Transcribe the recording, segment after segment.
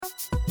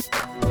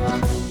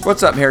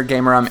What's up, Hair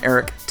Gamer? I'm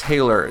Eric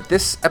Taylor.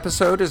 This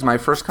episode is my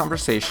first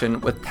conversation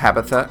with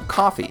Tabitha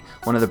Coffey,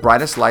 one of the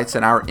brightest lights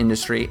in our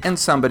industry and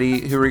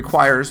somebody who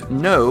requires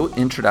no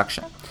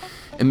introduction.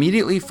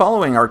 Immediately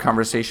following our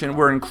conversation,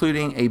 we're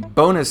including a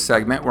bonus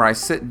segment where I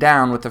sit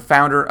down with the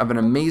founder of an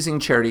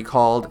amazing charity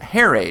called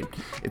HairAid.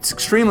 It's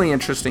extremely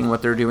interesting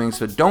what they're doing,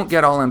 so don't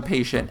get all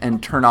impatient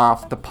and turn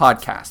off the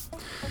podcast.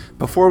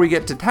 Before we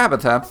get to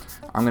Tabitha,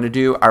 I'm going to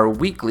do our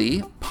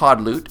weekly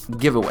PodLoot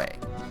giveaway.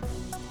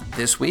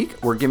 This week,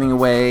 we're giving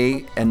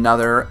away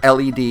another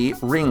LED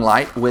ring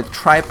light with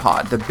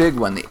tripod, the big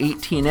one, the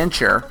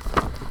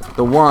 18-incher,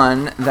 the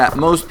one that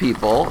most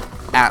people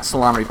at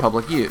Salon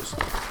Republic use.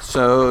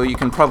 So you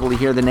can probably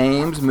hear the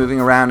names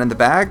moving around in the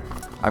bag.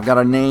 I've got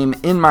a name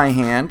in my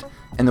hand,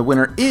 and the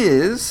winner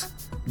is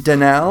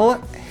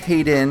Danelle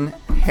Hayden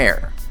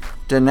Hair.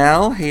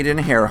 Danelle Hayden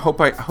Hair. Hope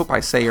I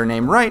say your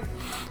name right.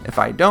 If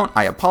I don't,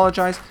 I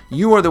apologize.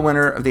 You are the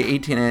winner of the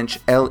 18-inch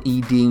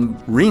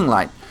LED ring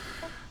light.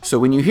 So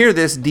when you hear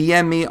this,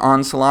 DM me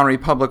on Salon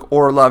Republic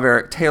or Love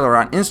Eric Taylor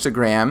on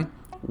Instagram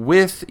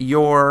with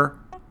your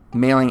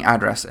mailing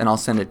address, and I'll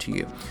send it to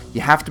you.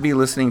 You have to be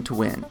listening to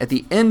win. At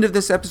the end of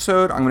this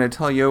episode, I'm going to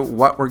tell you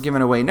what we're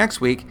giving away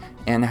next week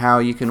and how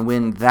you can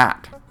win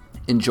that.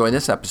 Enjoy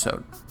this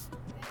episode.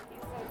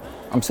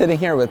 I'm sitting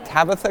here with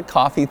Tabitha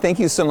Coffey. Thank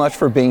you so much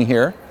for being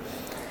here.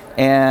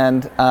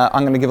 And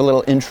I'm going to give a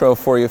little intro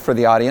for you for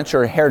the audience.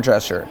 You're a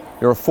hairdresser.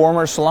 You're a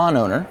former salon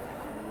owner.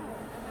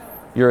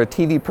 You're a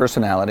TV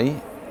personality.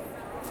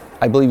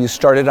 I believe you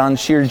started on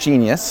Sheer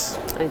Genius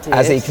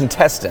as a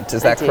contestant.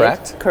 Is that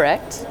correct?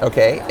 Correct.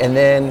 Okay, and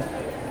then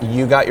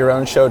you got your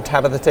own show,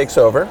 Tabitha Takes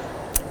Over.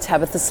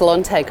 Tabitha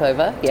Salon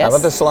Takeover, yes.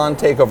 Tabitha Salon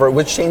Takeover,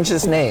 which changed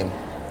its name.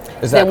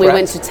 Is that then correct? we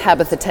went to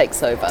Tabitha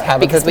Takes Over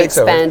because we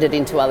expanded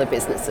into other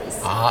businesses.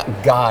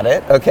 Got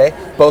it. Okay,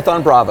 both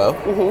on Bravo.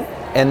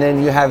 Mm-hmm. And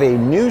then you have a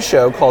new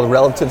show called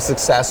Relative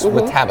Success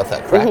with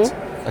Tabitha, correct?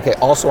 Mm-hmm. Okay,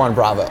 also on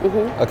Bravo.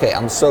 Mm-hmm. Okay,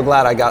 I'm so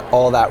glad I got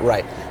all that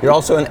right. You're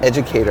also an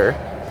educator,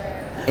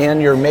 and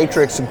you're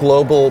Matrix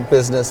Global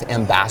Business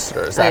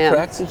Ambassador. Is that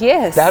correct?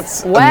 Yes.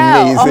 That's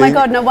wow. amazing. Oh my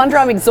God, no wonder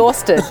I'm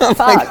exhausted. Oh Fuck.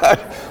 my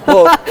God.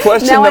 Well,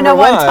 question now number I know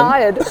one.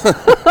 I'm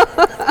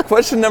tired.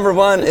 Question number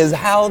one is,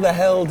 how the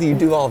hell do you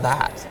do all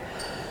that?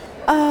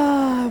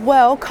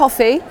 Well,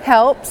 coffee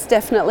helps,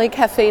 definitely.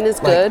 Caffeine is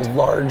good. Like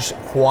large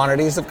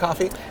quantities of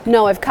coffee?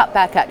 No, I've cut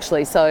back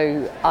actually,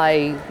 so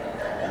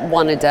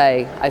one a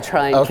day. I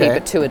try and keep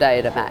it 2 a day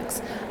at a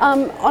max.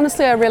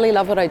 Honestly, I really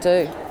love what I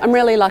do. I'm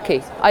really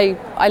lucky.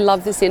 I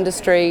love this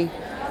industry.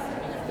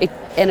 It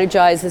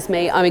energizes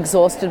me. I'm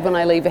exhausted when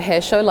I leave a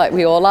hair show, like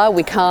we all are.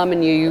 We come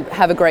and you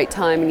have a great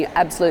time and you're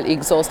absolutely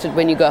exhausted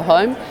when you go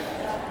home.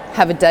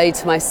 Have a day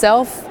to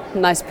myself,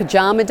 nice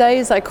pajama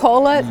days, I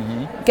call it.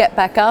 Mm-hmm. Get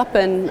back up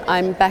and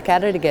I'm back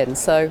at it again.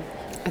 So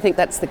I think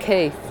that's the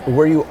key.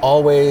 Were you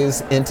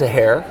always into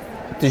hair?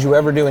 Did you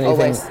ever do anything?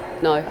 Always.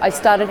 No, I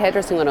started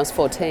hairdressing when I was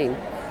 14.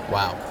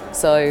 Wow.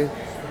 So,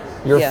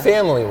 your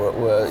family,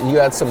 you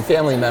had some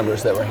family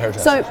members that were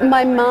hairdressers. So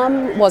my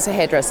mum was a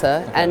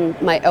hairdresser and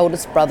my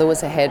eldest brother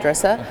was a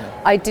hairdresser.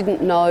 Okay. I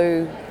didn't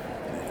know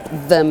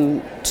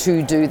them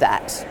to do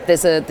that.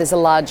 There's a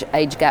large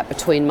age gap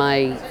between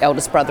my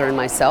eldest brother and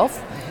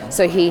myself.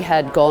 So he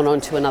had gone on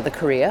to another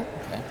career.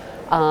 Okay.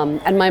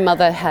 And my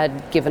mother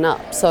had given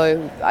up.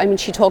 So, I mean,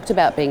 she talked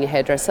about being a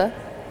hairdresser,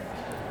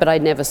 but I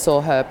never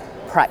saw her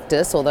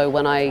practice, although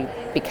when I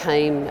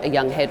became a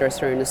young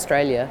hairdresser in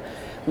Australia,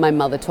 my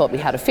mother taught me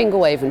how to finger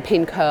wave and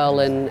pin curl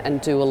and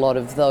do a lot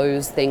of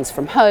those things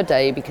from her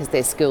day because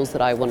they're skills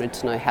that I wanted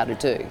to know how to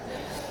do.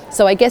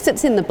 So I guess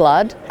it's in the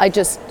blood. I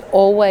just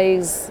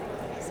always,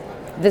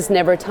 there's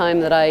never a time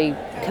that I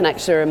can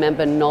actually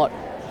remember not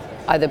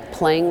either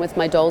playing with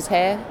my doll's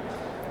hair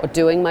or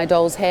doing my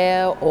doll's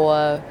hair,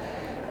 or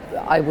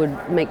I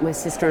would make my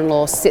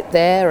sister-in-law sit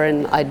there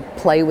and I'd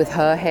play with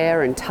her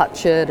hair and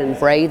touch it and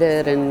braid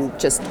it and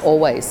just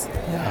always.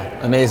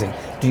 Yeah, amazing.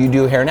 Do you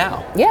do hair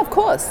now? Yeah, of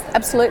course,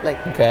 absolutely.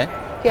 Okay.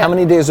 Yeah. How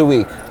many days a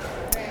week?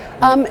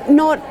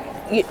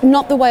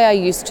 Not the way I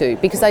used to,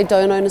 because I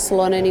don't own a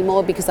salon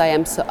anymore because I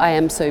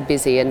am so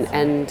busy,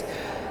 and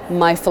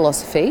my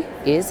philosophy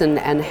is and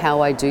how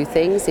I do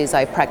things is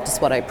I practice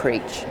what I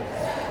preach.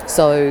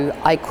 So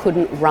I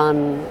couldn't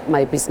run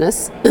my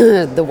business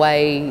the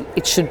way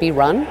it should be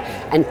run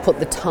and put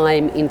the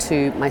time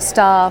into my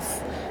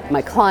staff,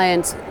 my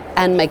clients,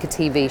 and make a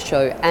TV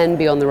show and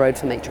be on the road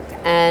for Matrix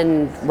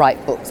and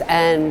write books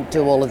and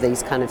do all of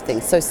these kind of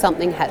things. So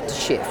something had to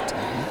shift.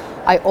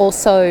 I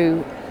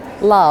also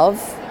love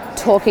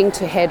talking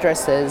to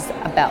hairdressers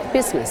about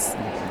business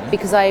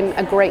because I'm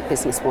a great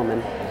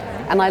businesswoman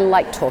and I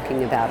like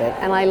talking about it,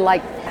 and I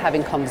like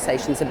having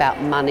conversations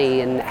about money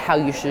and how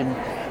you should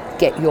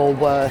get your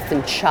worth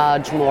and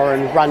charge more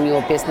and run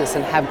your business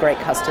and have great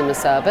customer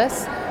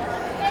service.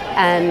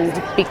 And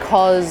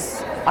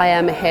because I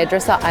am a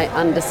hairdresser, I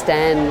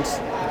understand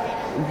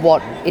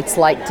what it's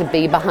like to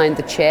be behind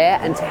the chair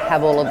and to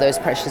have all of those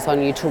pressures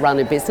on you to run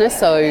a business.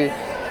 So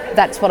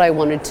that's what I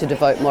wanted to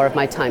devote more of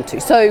my time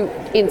to. So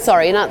in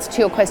answer to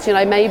your question,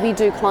 I maybe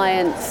do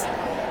clients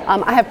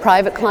I have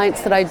private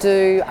clients that I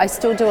do. I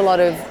still do a lot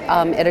of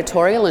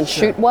editorial and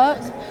shoot work.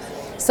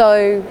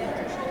 So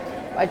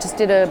I just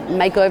did a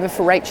makeover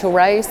for Rachel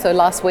Ray. So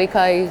last week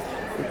I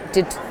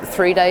did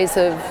 3 days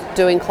of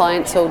doing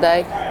clients all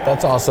day.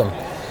 That's awesome.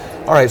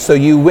 All right, so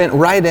you went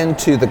right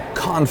into the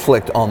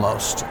conflict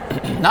almost.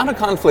 Not a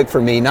conflict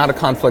for me, not a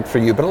conflict for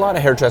you, but a lot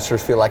of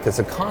hairdressers feel like it's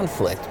a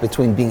conflict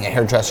between being a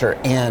hairdresser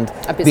and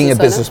being a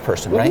business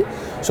person, right?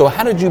 So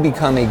how did you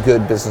become a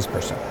good business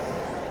person?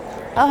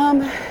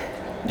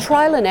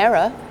 Trial and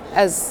error,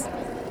 as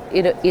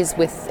it is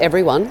with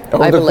everyone,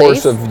 Over the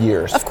course of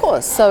years. Of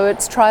course, so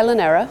it's trial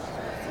and error.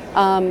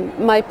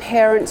 My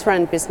parents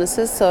ran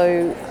businesses,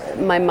 so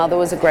my mother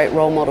was a great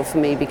role model for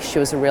me because she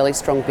was a really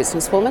strong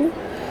businesswoman,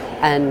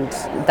 and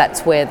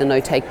that's where the no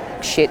take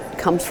shit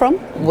comes from,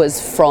 was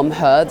from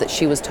her, that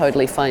she was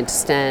totally fine to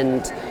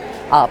stand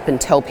up and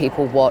tell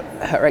people what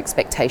her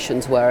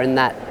expectations were, and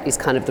that is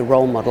kind of the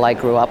role model I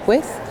grew up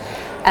with.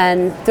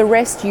 And the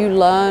rest you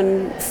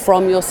learn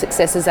from your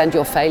successes and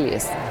your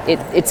failures.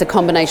 It's a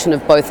combination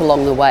of both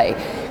along the way.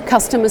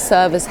 Customer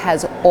service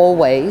has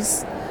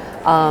always,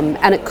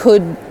 and it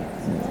could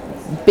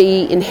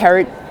be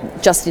inherent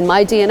just in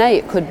my DNA,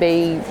 it could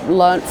be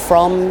learnt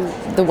from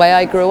the way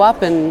I grew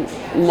up and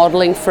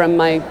modelling from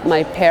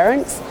my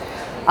parents.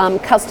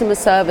 Customer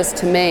service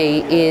to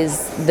me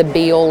is the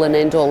be all and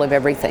end all of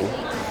everything.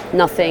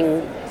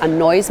 Nothing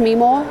annoys me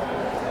more.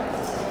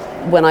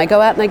 When I go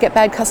out and I get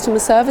bad customer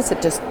service,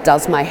 it just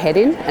does my head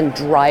in and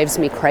drives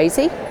me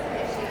crazy.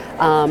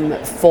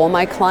 For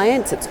my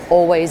clients, it's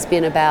always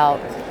been about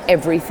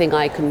everything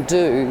I can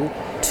do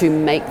to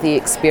make the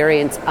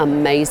experience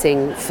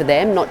amazing for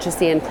them, not just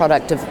the end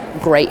product of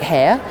great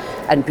hair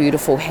and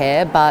beautiful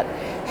hair, but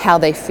how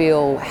they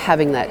feel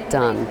having that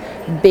done,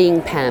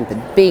 being pampered,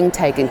 being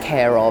taken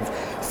care of,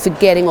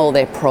 forgetting all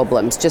their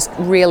problems, just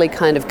really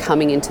kind of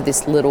coming into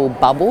this little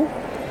bubble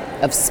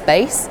of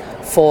space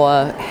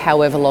for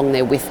however long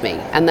they're with me.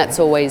 And that's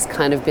always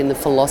kind of been the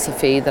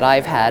philosophy that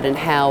I've had, and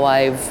how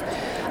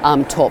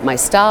I've taught my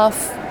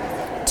staff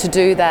to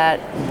do that,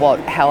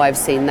 how I've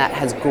seen that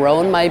has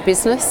grown my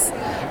business,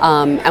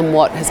 and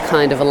what has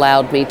kind of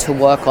allowed me to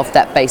work off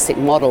that basic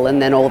model,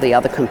 and then all the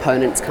other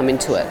components come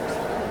into it.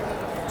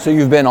 So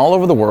you've been all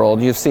over the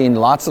world, you've seen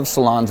lots of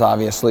salons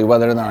obviously,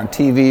 whether they're on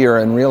TV or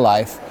in real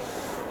life.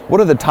 What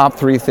are the top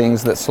 3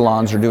 things that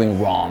salons are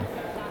doing wrong?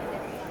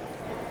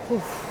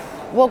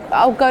 Well,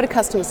 I'll go to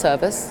customer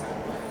service,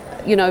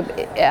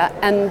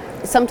 and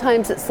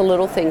sometimes it's the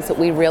little things that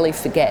we really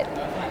forget.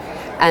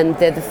 And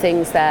they're the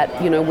things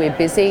that, we're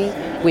busy,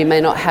 we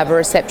may not have a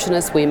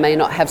receptionist, we may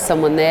not have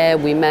someone there,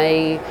 we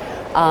may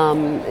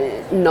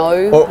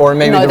know Or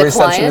maybe know the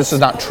receptionist is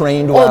not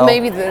trained well. Or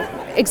maybe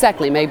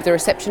maybe the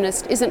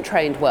receptionist isn't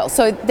trained well.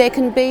 So there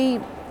can be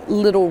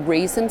little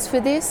reasons for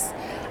this,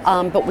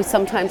 but we're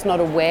sometimes not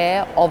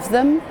aware of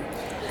them.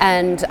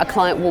 And a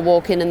client will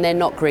walk in and they're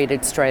not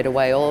greeted straight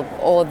away,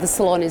 or the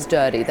salon is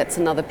dirty. That's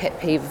another pet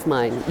peeve of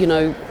mine.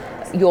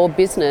 Your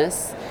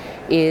business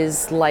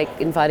is like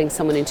inviting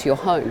someone into your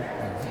home.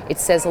 It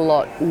says a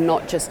lot,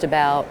 not just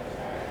about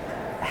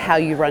how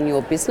you run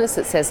your business,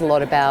 it says a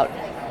lot about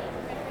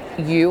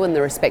you and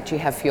the respect you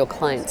have for your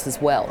clients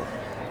as well,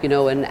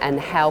 and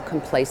how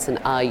complacent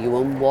are you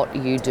and what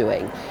are you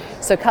doing.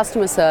 So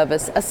customer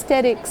service,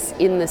 aesthetics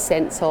in the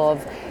sense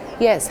of,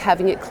 yes,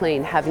 having it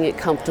clean, having it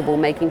comfortable,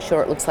 making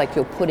sure it looks like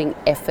you're putting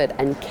effort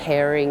and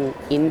caring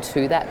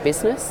into that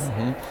business.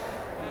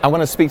 I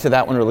want to speak to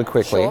that one really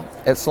quickly. Sure.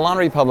 At Salon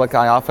Republic,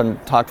 I often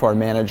talk to our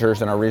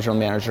managers and our regional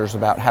managers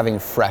about having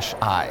fresh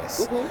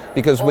eyes.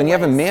 Because when you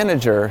have a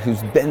manager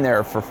who's been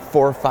there for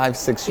 4, 5,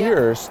 6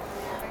 years,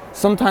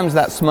 sometimes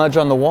that smudge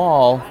on the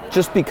wall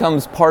just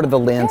becomes part of the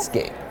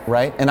landscape,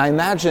 right? And I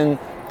imagine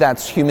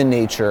that's human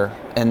nature,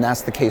 and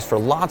that's the case for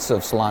lots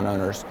of salon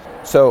owners.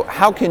 So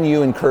how can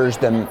you encourage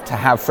them to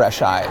have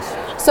fresh eyes?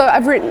 So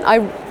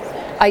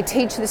I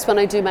teach this when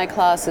I do my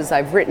classes.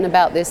 I've written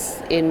about this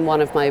in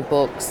one of my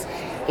books,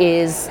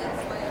 is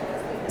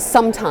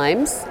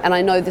sometimes, and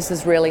I know this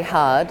is really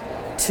hard,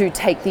 to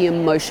take the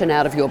emotion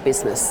out of your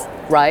business,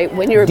 right?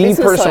 When you're a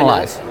business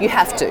owner, you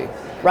have to,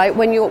 right?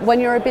 When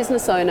you're a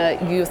business owner,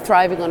 you're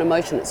thriving on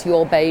emotion. It's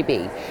your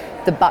baby.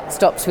 The buck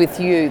stops with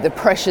you, the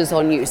pressure's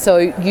on you. So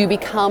you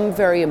become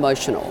very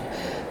emotional.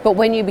 But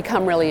when you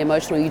become really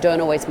emotional, you don't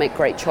always make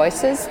great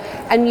choices,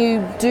 and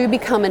you do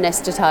become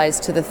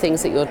anesthetized to the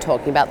things that you're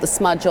talking about, the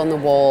smudge on the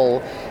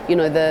wall,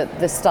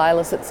 the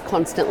stylist that's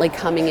constantly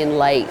coming in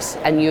late,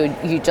 and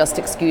you just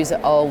excuse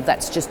it, oh,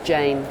 that's just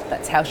Jane,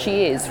 that's how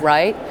she is,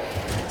 right?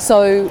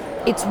 So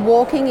it's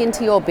walking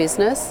into your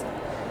business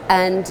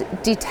and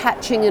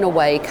detaching in a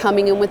way,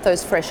 coming in with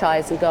those fresh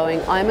eyes and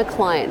going, I'm a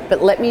client,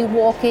 but let me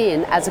walk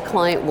in as a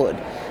client would.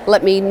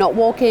 Let me not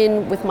walk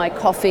in with my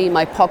coffee,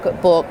 my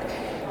pocketbook,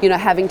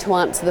 having to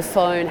answer the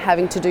phone,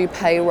 having to do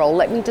payroll.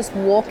 Let me just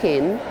walk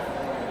in.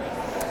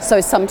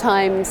 So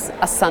sometimes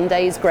a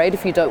Sunday is great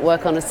if you don't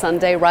work on a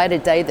Sunday, right? A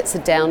day that's a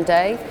down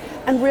day.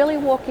 And really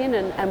walk in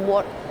and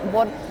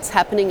what's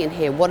happening in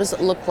here? What does it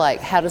look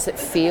like? How does it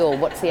feel?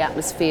 What's the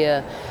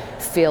atmosphere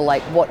feel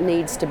like? What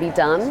needs to be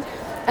done?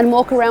 and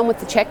walk around with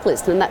the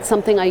checklist. And that's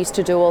something I used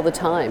to do all the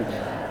time.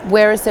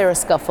 Where is there a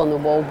scuff on the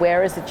wall?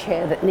 Where is a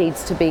chair that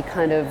needs to be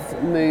kind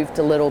of moved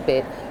a little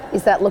bit?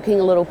 Is that looking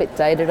a little bit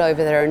dated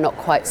over there and not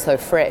quite so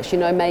fresh? You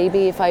know,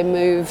 maybe if I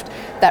moved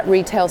that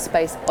retail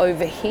space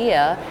over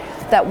here,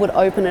 that would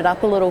open it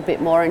up a little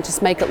bit more and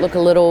just make it look a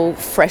little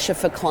fresher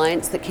for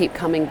clients that keep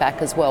coming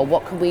back as well.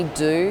 What can we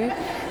do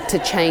to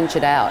change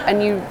it out?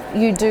 And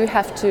you do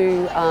have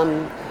to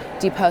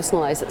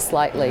depersonalize it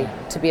slightly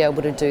to be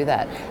able to do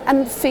that.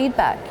 And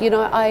feedback, you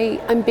know,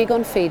 I'm big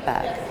on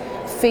feedback.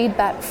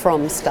 Feedback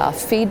from staff,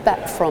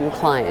 feedback from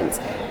clients.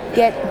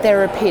 Get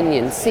their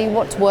opinion, see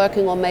what's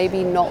working or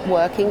maybe not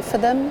working for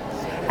them.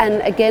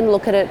 And again,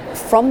 look at it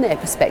from their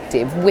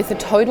perspective with a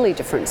totally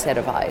different set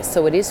of eyes,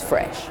 so it is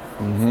fresh.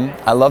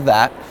 I love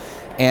that.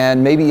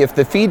 And maybe if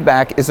the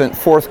feedback isn't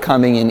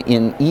forthcoming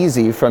and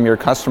easy from your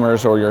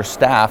customers or your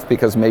staff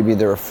because maybe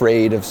they're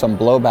afraid of some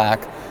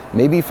blowback,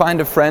 maybe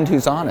find a friend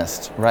who's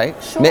honest, right?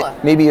 Sure.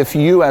 Maybe if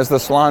you as the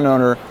salon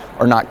owner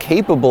are not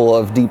capable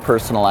of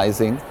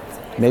depersonalizing,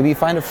 maybe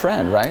find a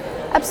friend, right?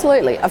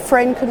 Absolutely. A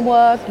friend can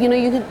work. You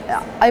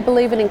know, I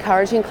believe in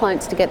encouraging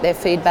clients to get their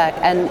feedback,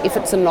 and if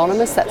it's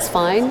anonymous, that's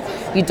fine.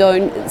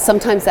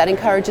 Sometimes that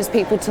encourages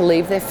people to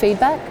leave their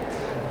feedback,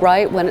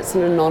 right? When it's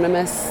an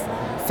anonymous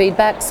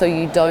feedback, so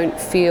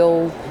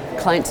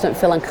clients don't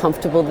feel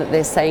uncomfortable that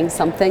they're saying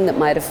something that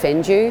might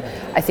offend you.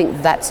 I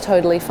think that's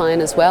totally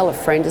fine as well. A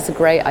friend is a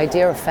great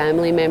idea, a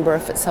family member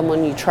if it's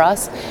someone you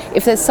trust.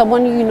 If there's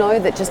someone you know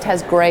that just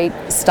has great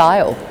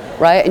style,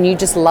 right, and you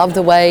just love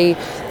the way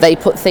they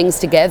put things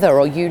together,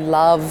 or you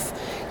love,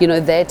 you know,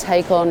 their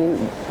take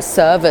on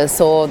service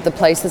or the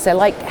places they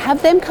like,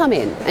 have them come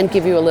in and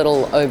give you a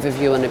little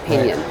overview and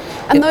opinion. Right.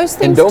 And those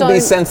things don't be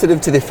sensitive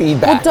to the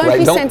feedback,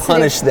 right? Don't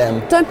punish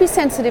them. Don't be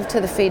sensitive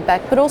to the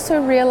feedback, but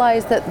also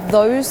realize that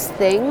those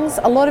things,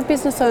 a lot of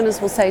business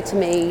owners will say to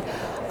me,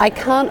 I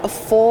can't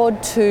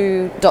afford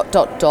to ...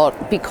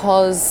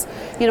 because,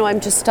 you know, I'm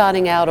just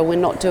starting out or we're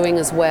not doing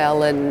as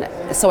well, and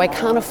so I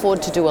can't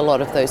afford to do a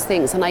lot of those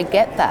things. And I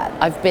get that.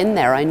 I've been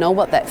there. I know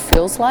what that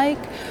feels like.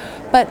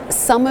 But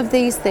some of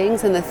these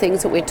things and the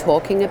things that we're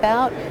talking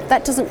about,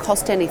 that doesn't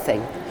cost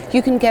anything.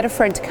 You can get a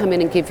friend to come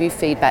in and give you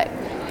feedback.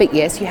 But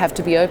yes, you have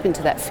to be open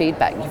to that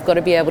feedback. You've got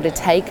to be able to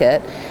take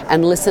it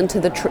and listen to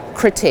the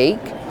critique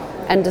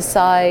and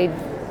decide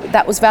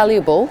that was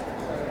valuable.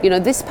 You know,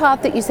 this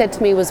part that you said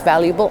to me was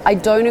valuable. I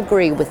don't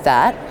agree with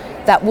that.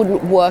 That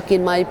wouldn't work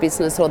in my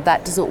business, or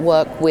that doesn't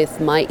work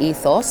with my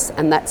ethos,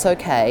 and that's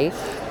okay.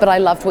 But I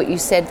loved what you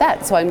said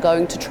so I'm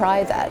going to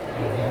try that,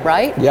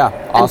 right? Yeah,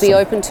 awesome. And be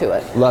open to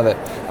it. Love it.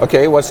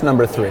 Okay, what's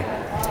number 3?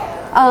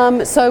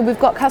 So we've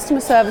got customer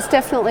service,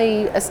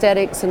 definitely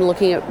aesthetics and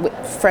looking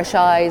at fresh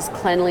eyes.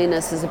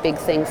 Cleanliness is a big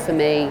thing for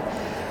me.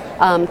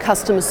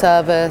 Customer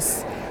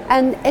service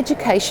and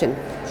education.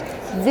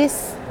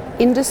 This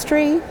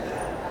industry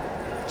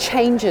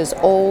changes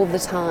all the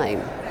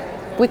time.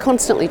 We're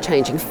constantly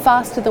changing,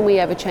 faster than we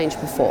ever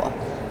changed before.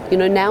 You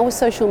know, now with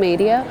social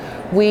media,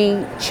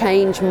 we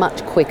change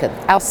much quicker.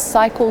 Our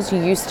cycles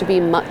used to be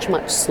much,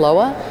 much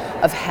slower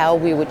of how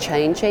we were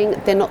changing.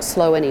 They're not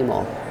slow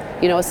anymore.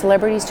 You know, a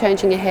celebrity's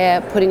changing a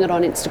hair, putting it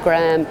on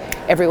Instagram,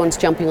 everyone's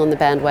jumping on the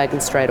bandwagon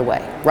straight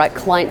away, right?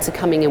 Clients are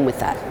coming in with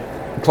that.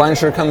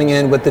 Clients are coming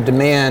in with the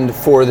demand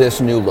for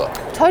this new look.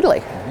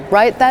 Totally.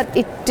 Right, that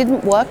it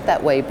didn't work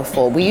that way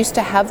before. We used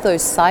to have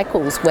those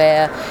cycles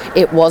where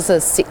it was a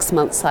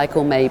 6-month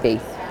cycle maybe,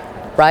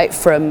 right,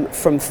 from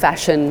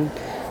fashion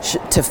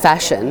to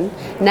fashion.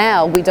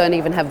 Now we don't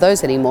even have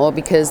those anymore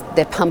because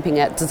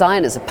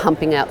designers are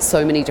pumping out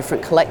so many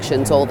different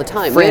collections all the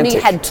time. Frantic. We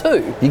only had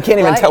 2. You can't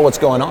even tell what's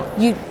going on.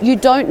 You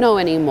don't know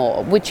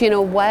anymore, which in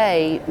a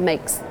way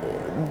makes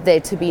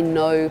there to be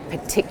no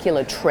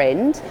particular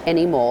trend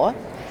anymore.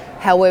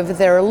 However,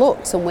 there are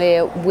looks, and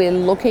we're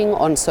looking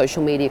on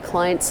social media.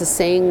 Clients are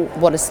seeing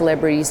what a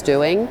celebrity is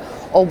doing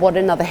or what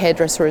another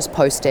hairdresser is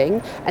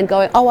posting and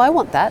going, oh, I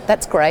want that.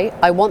 That's great.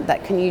 I want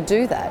that. Can you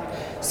do that?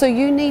 So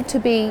you need to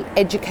be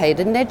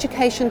educated. And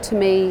education to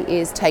me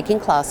is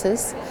taking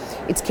classes.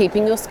 It's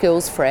keeping your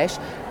skills fresh,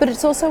 but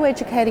it's also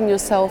educating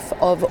yourself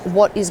of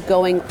what is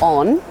going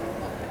on,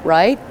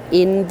 right,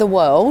 in the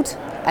world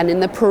and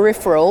in the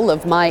peripheral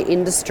of my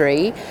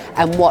industry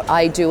and what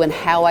I do and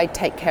how I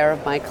take care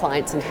of my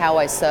clients and how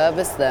I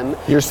service them.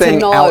 You're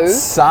saying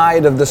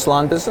outside of the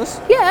salon business?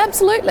 Yeah,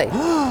 absolutely.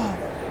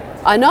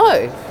 I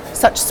know.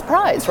 Such a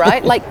surprise,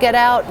 right? Like get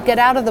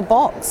out of the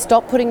box.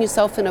 Stop putting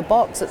yourself in a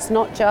box. It's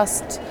not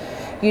just,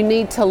 you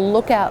need to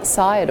look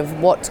outside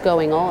of what's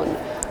going on.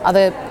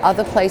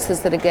 Other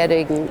places that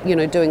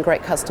are doing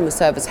great customer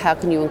service, how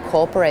can you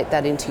incorporate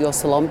that into your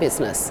salon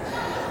business?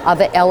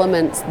 Other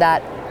elements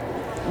that,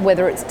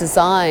 whether it's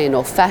design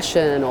or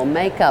fashion or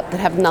makeup, that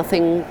have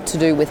nothing to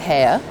do with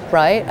hair,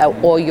 right,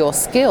 or your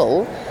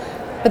skill,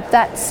 but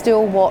that's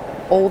still what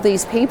all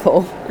these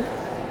people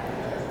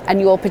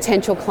and your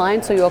potential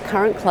clients or your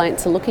current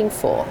clients are looking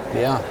for.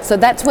 Yeah. So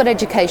that's what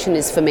education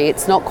is for me.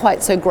 It's not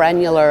quite so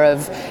granular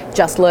of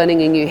just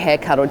learning a new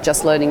haircut or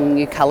just learning a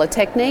new color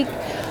technique,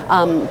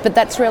 but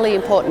that's really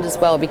important as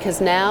well, because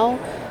now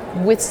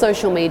with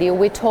social media,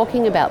 we're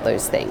talking about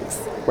those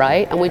things,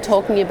 right? And we're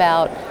talking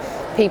about,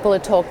 people are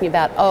talking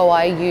about, oh,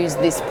 I use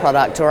this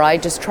product, or I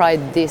just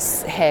tried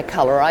this hair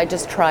color, or I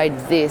just tried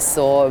this,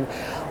 or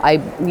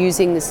I'm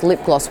using this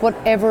lip gloss,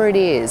 whatever it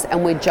is,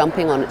 and we're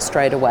jumping on it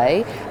straight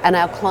away. And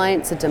our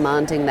clients are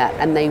demanding that,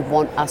 and they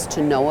want us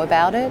to know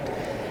about it.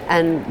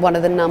 And one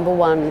of the number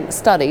one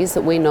studies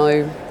that we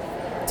know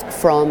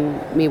from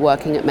me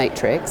working at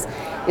Matrix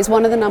is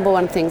one of the number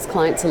one things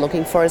clients are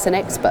looking for is an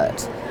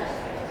expert.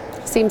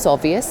 Seems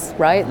obvious,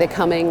 right? They're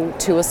coming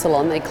to a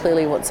salon, they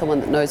clearly want someone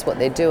that knows what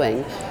they're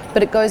doing.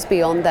 But it goes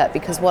beyond that,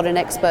 because what an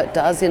expert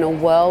does in a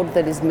world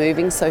that is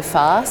moving so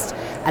fast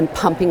and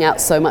pumping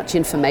out so much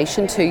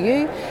information to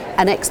you,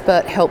 an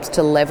expert helps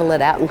to level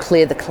it out and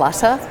clear the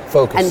clutter.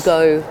 Focus. And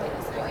go,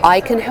 I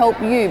can help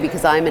you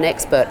because I'm an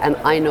expert and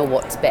I know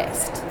what's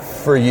best.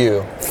 For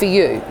you. For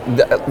you.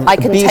 I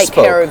can take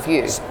care of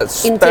you.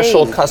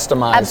 Special, indeed.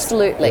 Customized.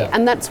 Absolutely. Yeah.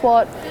 And that's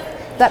what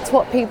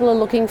people are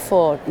looking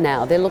for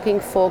now. They're looking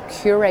for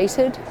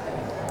curated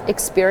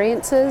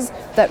experiences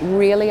that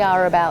really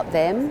are about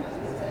them,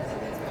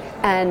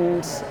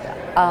 and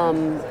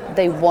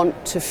they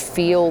want to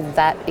feel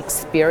that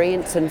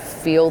experience and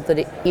feel that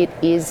it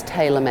is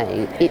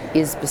tailor-made, it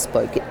is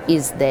bespoke, it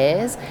is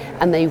theirs,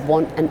 and they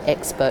want an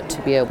expert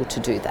to be able to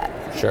do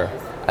that. Sure.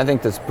 I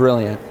think that's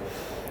brilliant.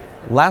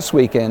 Last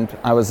weekend,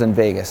 I was in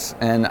Vegas,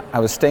 and I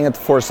was staying at the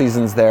Four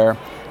Seasons there,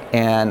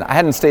 and I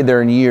hadn't stayed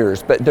there in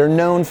years, but they're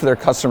known for their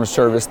customer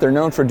service. They're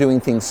known for doing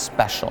things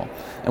special.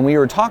 And we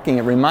were talking,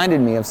 it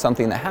reminded me of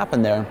something that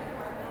happened there.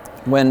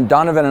 When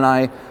Donovan and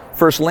I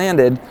first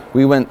landed,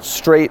 we went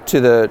straight to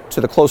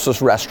the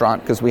closest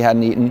restaurant because we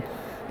hadn't eaten,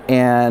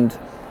 and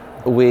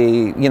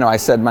I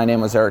said my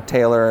name was Eric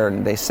Taylor,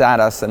 and they sat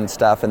us and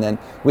stuff, and then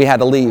we had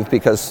to leave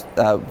because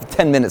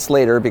 10 minutes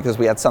later, because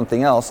we had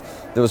something else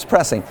that was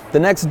pressing. The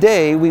next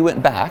day we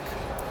went back,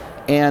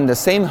 and the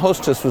same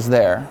hostess was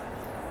there,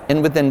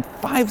 and within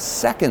 5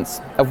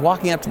 seconds of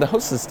walking up to the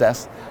hostess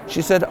desk,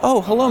 she said,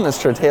 "Oh, hello,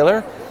 Mr.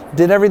 Taylor.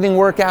 Did everything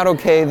work out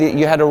okay that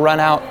you had to run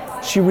out?"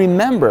 She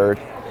remembered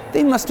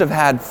they must have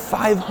had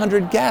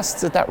 500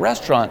 guests at that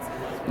restaurant,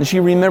 and she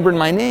remembered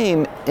my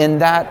name in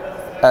that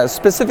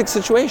specific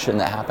situation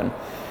that happened.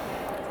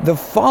 The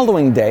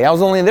following day, I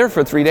was only there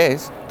for 3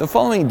 days. The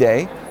following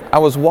day, I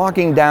was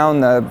walking down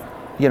the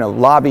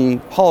lobby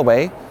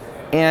hallway,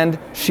 and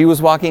she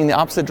was walking in the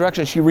opposite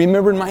direction. She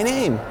remembered my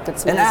name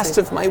and asked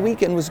if my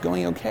weekend was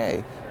going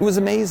okay. It was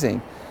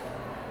amazing.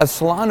 A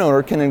salon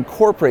owner can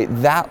incorporate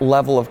that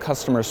level of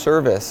customer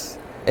service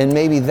and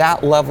maybe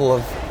that level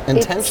of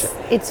intention.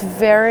 It's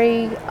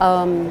very,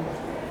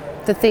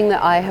 the thing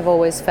that I have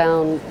always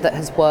found that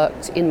has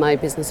worked in my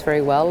business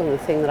very well, and the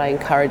thing that I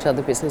encourage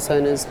other business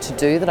owners to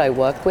do that I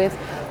work with,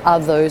 are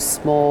those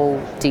small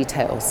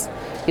details.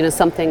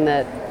 Something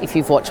that, if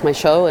you've watched my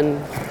show,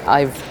 and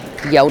I've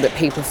yelled at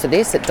people for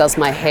this, it does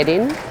my head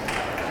in,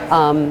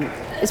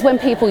 is when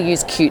people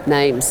use cute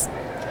names.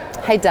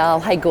 Hey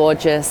doll, hey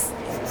gorgeous,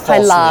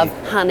 hey love,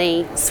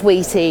 honey,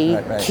 sweetie,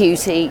 right.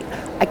 Cutie.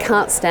 I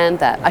can't stand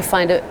that. I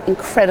find it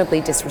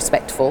incredibly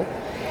disrespectful.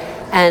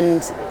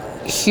 And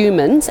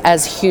humans,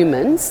 as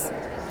humans,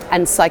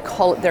 and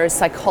there is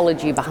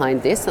psychology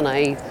behind this, and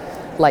I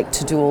like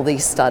to do all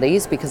these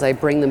studies because I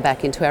bring them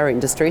back into our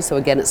industry, so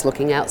again it's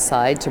looking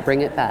outside to bring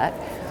it back,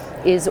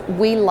 is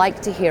we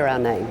like to hear our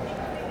name.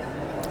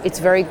 It's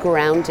very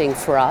grounding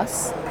for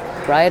us,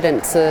 right?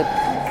 And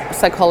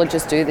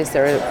psychologists do this,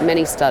 there are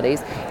many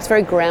studies. It's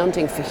very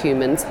grounding for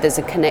humans. There's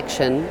a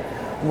connection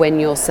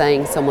when you're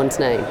saying someone's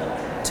name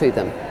to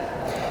them.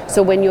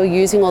 So when you're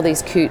using all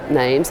these cute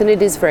names, and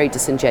it is very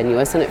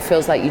disingenuous, and it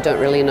feels like you don't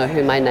really know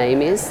who my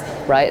name is,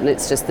 right? And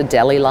it's just the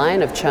deli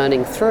line of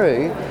churning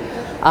through.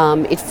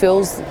 It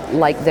feels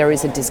like there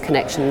is a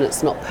disconnection and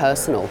it's not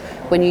personal.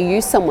 When you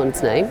use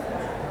someone's name,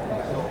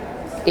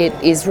 it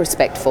is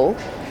respectful,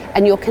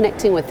 and you're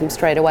connecting with them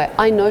straight away.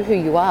 I know who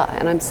you are,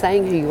 and I'm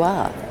saying who you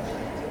are,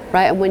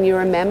 right? And when you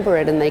remember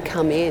it and they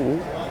come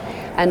in,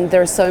 and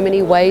there are so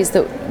many ways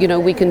that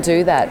we can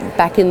do that.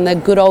 Back in the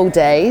good old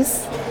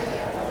days,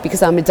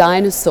 because I'm a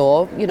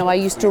dinosaur, I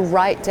used to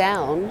write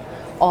down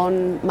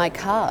on my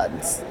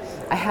cards.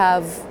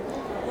 I'm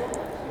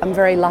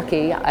very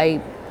lucky, I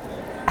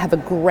have a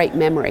great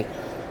memory.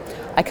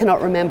 I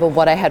cannot remember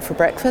what I had for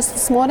breakfast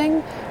this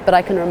morning, but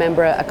I can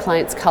remember a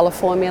client's color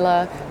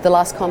formula, the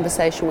last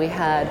conversation we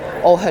had,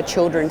 all her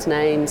children's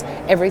names,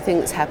 everything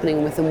that's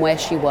happening with them, where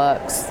she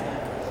works.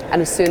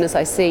 And as soon as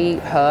I see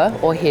her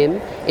or him,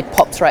 it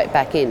pops right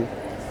back in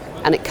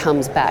and it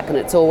comes back, and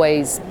it's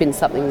always been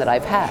something that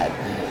I've had.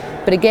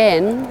 But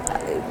again,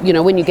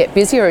 when you get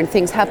busier and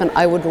things happen,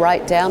 I would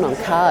write down on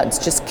cards,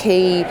 just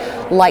key,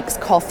 likes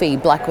coffee,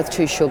 black with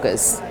 2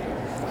 sugars,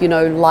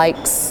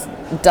 likes,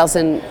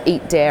 doesn't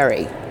eat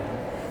dairy,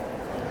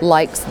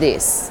 likes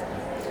this,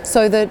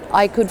 so that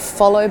I could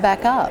follow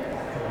back up.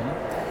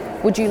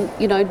 Would you,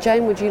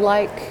 Jane, would you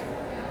like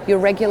your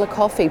regular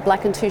coffee,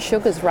 black and 2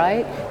 sugars,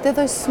 right? They're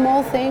those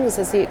small things,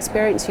 as the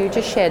experience you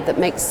just shared, that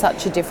makes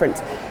such a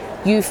difference.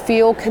 You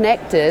feel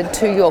connected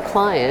to your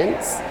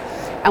clients,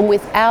 and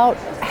without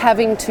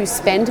having to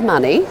spend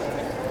money,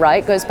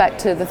 right? Goes back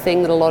to the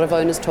thing that a lot of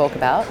owners talk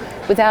about.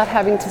 Without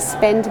having to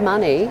spend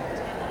money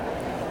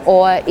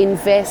or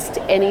invest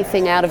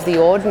anything out of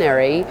the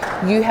ordinary,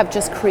 you have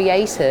just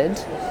created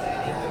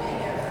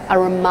a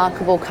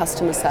remarkable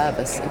customer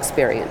service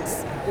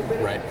experience.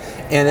 Right.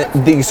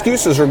 And the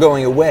excuses are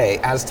going away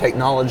as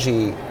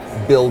technology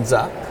builds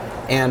up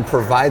and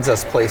provides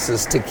us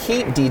places to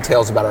keep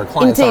details about our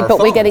clients. Indeed, on our but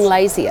phones. we're getting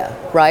lazier,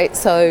 right?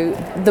 So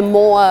the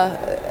more...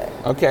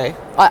 Okay.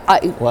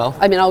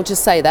 I mean, I'll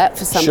just say that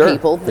for some Sure.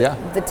 people. Yeah.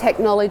 The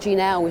technology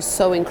now is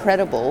so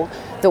incredible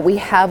that we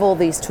have all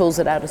these tools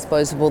at our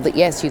disposal that,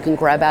 yes, you can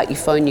grab out your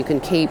phone, you can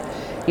keep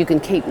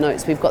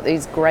notes. We've got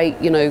these great,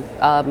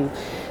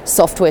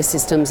 software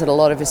systems that a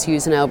lot of us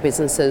use in our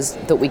businesses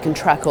that we can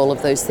track all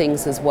of those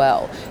things as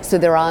well. So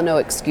there are no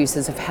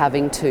excuses of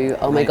having to,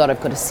 oh my God,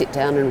 I've got to sit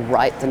down and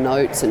write the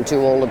notes and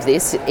do all of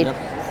this. It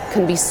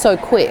can be so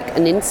quick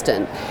and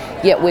instant,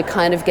 yet we're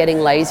kind of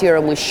getting lazier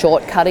and we're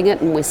shortcutting it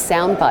and we're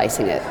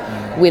soundbiting it.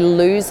 We're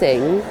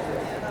losing,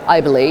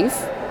 I believe,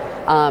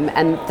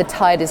 and the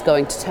tide is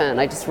going to turn.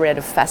 I just read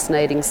a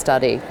fascinating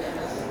study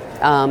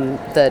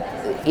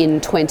that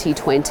in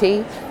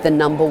 2020, the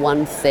number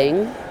one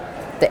thing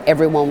that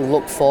everyone will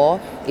look for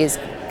is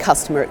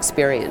customer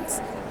experience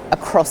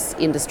across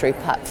industry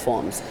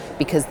platforms,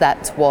 because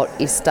that's what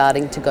is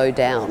starting to go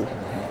down.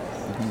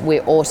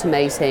 We're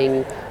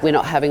automating, we're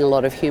not having a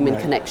lot of human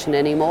connection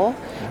anymore,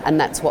 and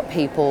that's what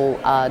people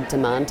are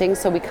demanding.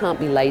 So we can't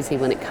be lazy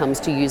when it comes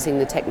to using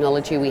the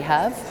technology we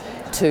have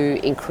to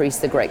increase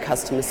the great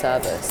customer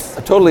service.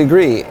 I totally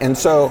agree. And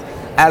so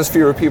as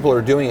fewer people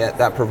are doing it,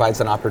 that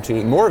provides an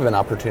opportunity, more of an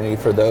opportunity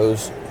for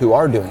those who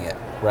are doing it,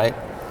 right?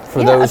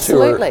 For those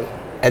absolutely. who are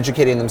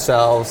educating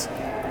themselves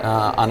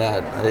on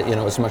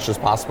as much as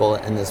possible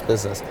in this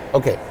business.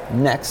 Okay,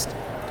 next.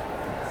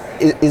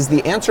 Is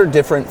the answer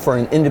different for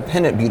an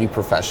independent beauty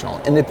professional,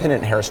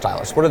 independent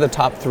hairstylist? What are the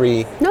top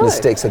 3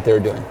 mistakes that they're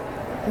doing?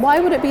 Why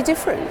would it be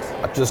different?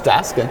 I'm just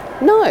asking.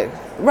 No,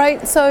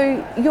 right?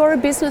 So you're a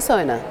business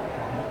owner,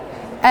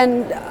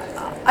 and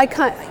I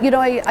can't.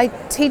 I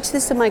teach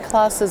this in my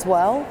class as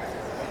well.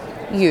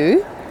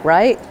 You,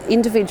 right?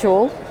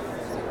 Individual,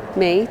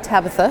 me,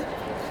 Tabitha.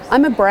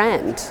 I'm a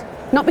brand,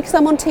 not because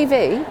I'm on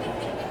TV,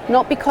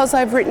 not because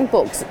I've written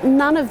books.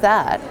 None of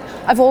that.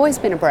 I've always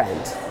been a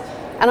brand.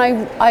 And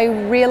I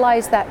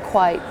realized that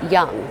quite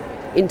young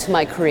into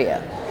my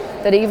career,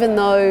 that even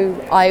though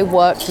I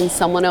worked in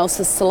someone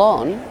else's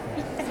salon,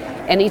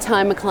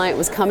 anytime a client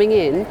was coming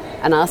in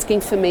and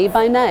asking for me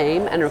by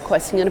name and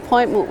requesting an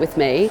appointment with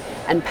me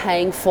and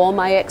paying for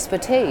my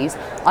expertise,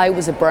 I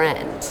was a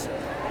brand.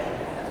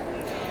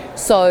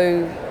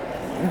 So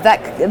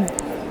that,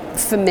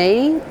 for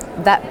me,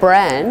 that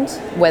brand,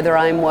 whether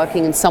I'm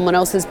working in someone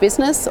else's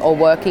business or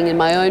working in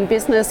my own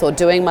business or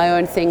doing my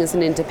own thing as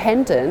an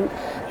independent,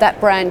 that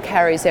brand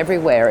carries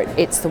everywhere.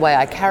 It's the way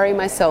I carry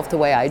myself, the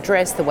way I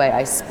dress, the way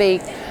I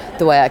speak,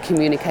 the way I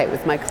communicate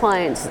with my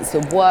clients. It's the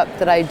work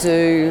that I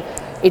do.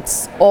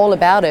 It's all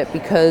about it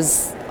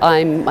because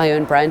I'm my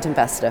own brand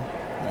ambassador.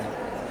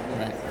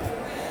 Right.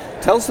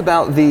 Tell us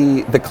about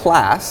the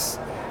class,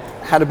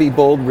 How to Be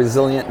Bold,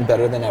 Resilient, and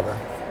Better Than Ever.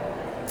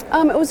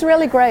 It was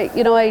really great.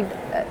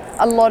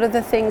 A lot of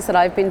the things that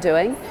I've been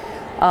doing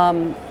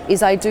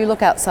is I do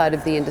look outside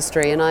of the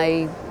industry, and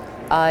I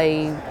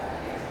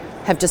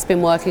have just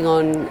been working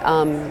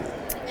on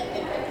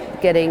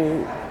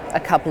getting a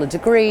couple of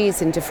degrees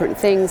in different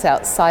things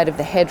outside of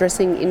the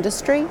hairdressing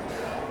industry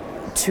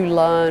to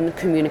learn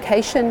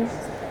communication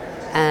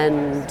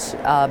and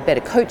better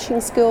coaching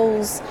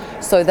skills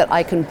so that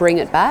I can bring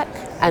it back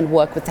and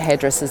work with the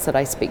hairdressers that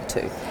I speak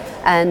to.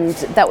 And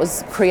that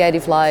was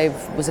Creative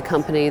Live, was a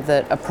company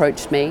that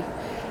approached me,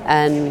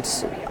 and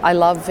I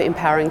love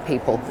empowering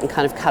people and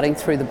kind of cutting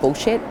through the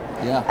bullshit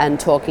and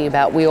talking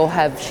about we all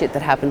have shit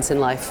that happens in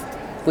life.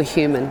 We're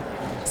human.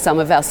 Some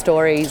of our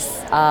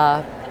stories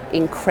are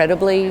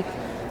incredibly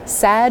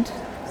sad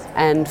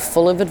and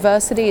full of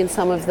adversity, and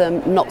some of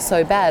them not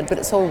so bad, but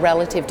it's all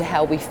relative to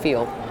how we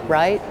feel,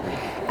 right?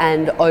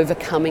 And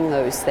overcoming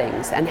those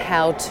things and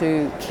how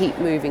to keep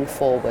moving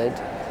forward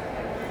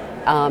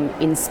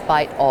in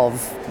spite of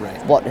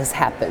what has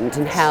happened,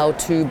 and how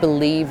to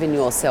believe in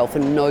yourself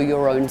and know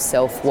your own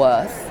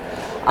self-worth.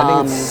 I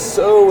think it's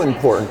so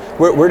important.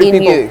 Where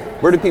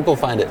do people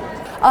find it?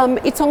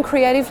 It's on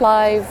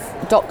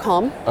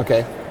creativelive.com.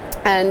 Okay.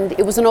 And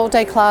it was an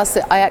all-day class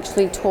that I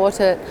actually taught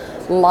it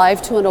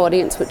live to an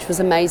audience, which was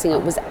amazing.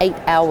 It was 8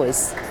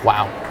 hours.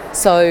 Wow.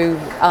 So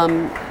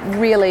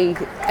really,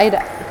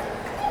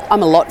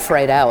 I'm a lot for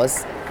 8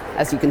 hours,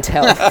 as you can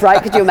tell,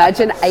 right? Could you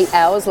imagine 8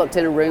 hours locked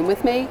in a room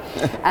with me?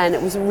 And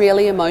it was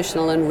really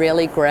emotional and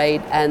really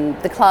great. And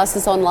the class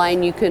is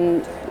online.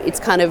 It's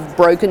kind of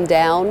broken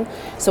down,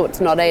 so it's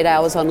not 8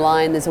 hours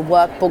online. There's a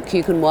workbook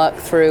you can work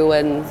through,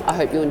 and I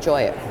hope you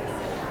enjoy it.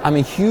 I'm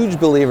a huge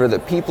believer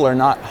that people are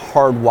not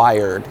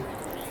hardwired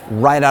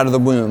right out of the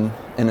womb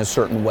in a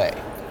certain way.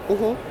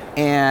 Mm-hmm.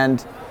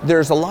 And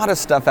there's a lot of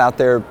stuff out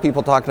there,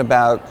 people talking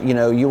about,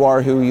 you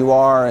are who you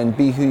are and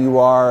be who you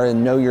are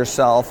and know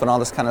yourself and all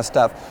this kind of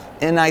stuff.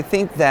 And I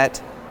think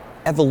that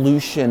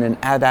evolution and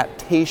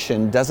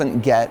adaptation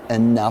doesn't get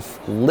enough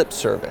lip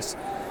service.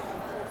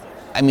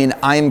 I mean,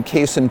 I'm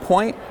case in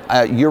point.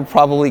 You're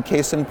probably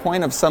case in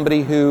point of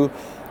somebody who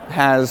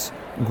has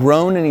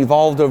grown and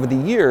evolved over the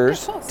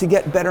years to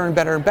get better and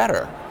better and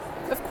better.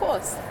 Of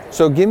course.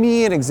 So give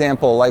me an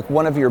example, like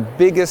one of your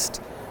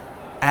biggest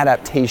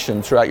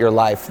adaptations throughout your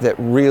life that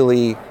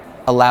really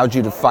allowed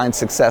you to find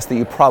success that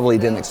you probably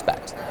didn't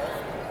expect.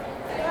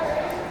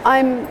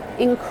 I'm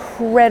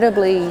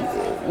incredibly,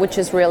 which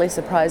is really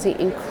surprising,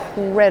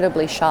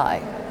 incredibly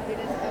shy.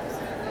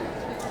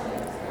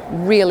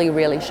 Really,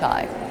 really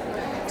shy.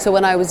 So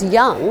when I was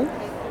young,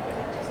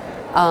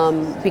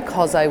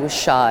 because I was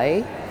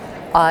shy,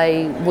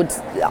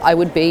 I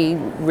would be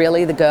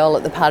really the girl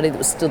at the party that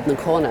was stood in the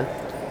corner,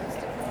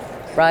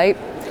 right?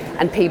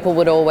 And people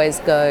would always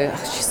go, oh,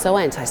 she's so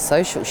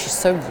antisocial, she's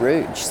so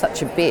rude, she's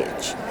such a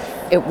bitch.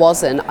 It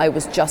wasn't. I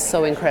was just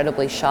so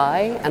incredibly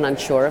shy and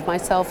unsure of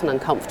myself and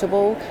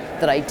uncomfortable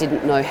that I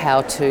didn't know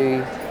how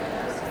to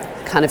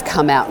kind of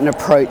come out and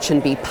approach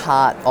and be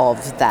part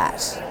of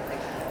that.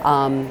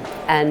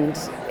 And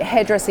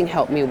hairdressing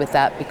helped me with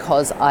that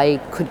because I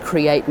could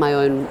create my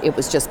own, it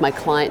was just my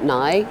client and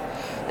I.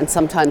 And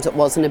sometimes it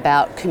wasn't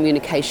about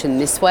communication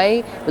this way,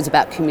 it was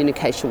about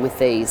communication with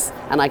these.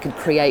 And I could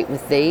create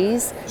with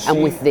these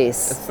and with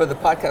this. For the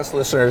podcast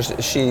listeners,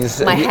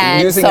 she's my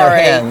hands, using sorry. her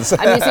hands.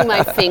 I'm using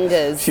my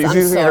fingers. She's I'm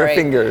using sorry. her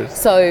fingers.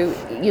 So,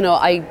 you know,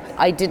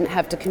 I didn't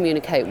have to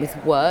communicate with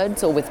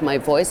words or with my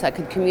voice. I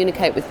could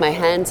communicate with my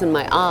hands and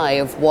my eye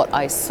of what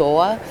I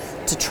saw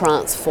to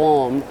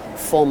transform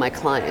for my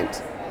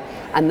client.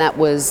 And that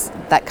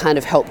kind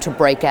of helped to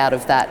break out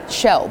of that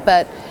shell.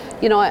 But,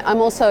 you know,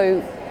 I'm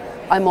also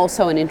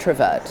an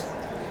introvert.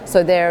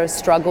 So there are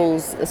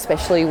struggles,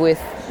 especially with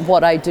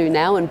what I do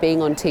now and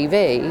being on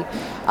TV.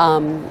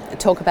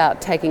 Talk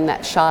about taking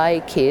that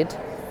shy kid,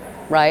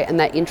 right, and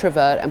that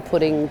introvert and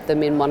putting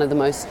them in one of the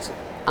most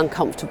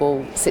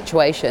uncomfortable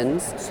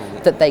situations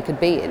that they could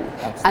be in.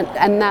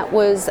 And that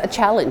was a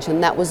challenge,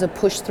 and that was a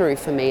push through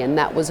for me, and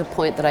that was a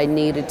point that I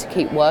needed to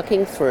keep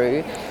working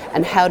through.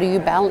 And how do you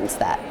balance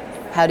that?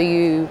 How do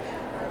you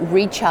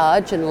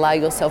recharge and allow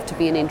yourself to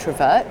be an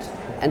introvert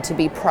and to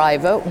be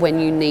private when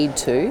you need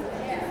to,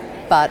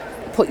 but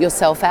put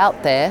yourself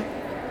out there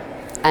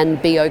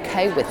and be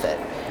okay with it?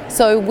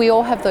 So we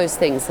all have those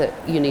things that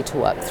you need to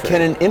work through.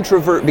 Can an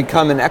introvert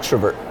become an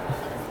extrovert?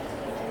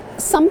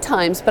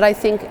 Sometimes, but I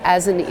think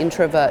as an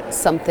introvert,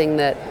 something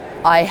that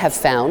I have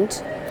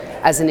found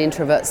as an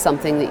introvert,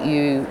 something that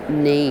you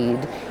need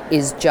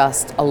is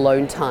just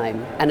alone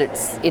time. And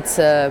it's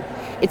a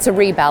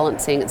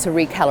rebalancing, it's a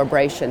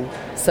recalibration,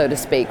 so to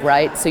speak,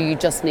 right? So you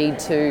just need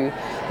to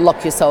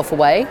lock yourself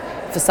away.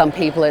 For some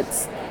people,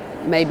 it's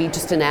maybe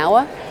just an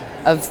hour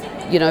of,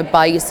 you know,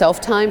 by yourself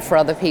time. For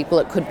other people,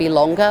 it could be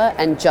longer,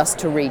 and just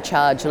to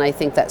recharge. And I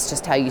think that's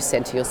just how you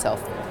center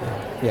yourself.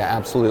 Yeah,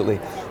 absolutely.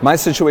 My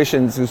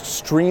situation is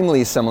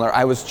extremely similar.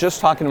 I was just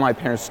talking to my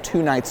parents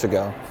 2 nights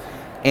ago,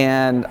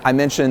 and I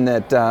mentioned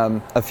that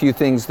a few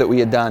things that we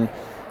had done,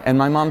 and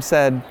my mom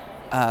said,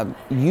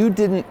 you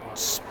didn't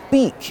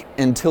speak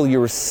until you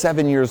were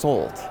 7 years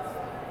old.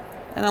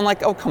 And I'm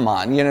like, oh, come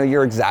on, you know,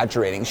 you're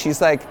exaggerating.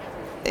 She's like,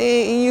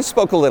 you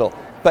spoke a little,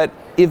 but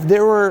if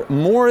there were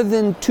more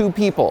than 2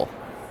 people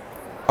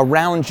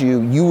around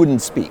you, you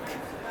wouldn't speak.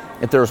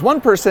 If there was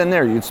 1 person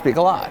there, you'd speak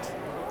a lot.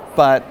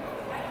 But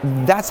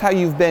that's how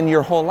you've been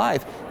your whole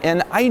life.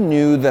 And I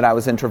knew that I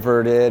was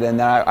introverted and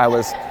that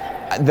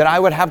I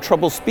would have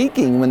trouble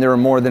speaking when there were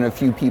more than a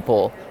few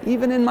people,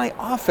 even in my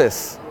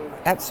office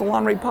at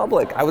Salon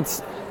Republic. I would,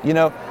 you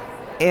know,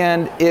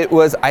 and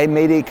I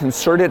made a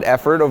concerted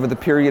effort over the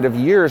period of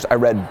years. I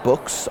read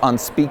books on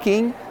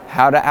speaking,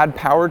 how to add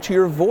power to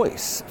your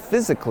voice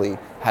physically,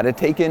 how to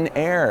take in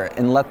air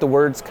and let the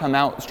words come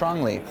out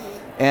strongly,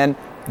 and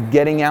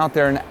getting out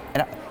there. And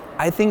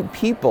I think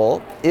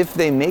people, if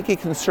they make a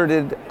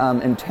concerted,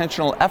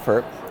 intentional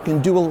effort,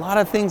 can do a lot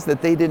of things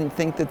that they didn't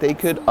think that they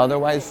could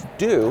otherwise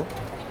do.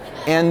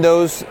 And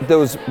those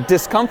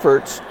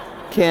discomforts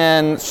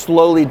can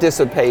slowly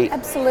dissipate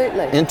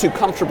into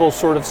comfortable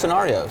sort of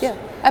scenarios. Yeah,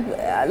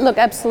 look,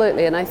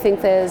 absolutely. And I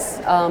think there's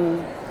a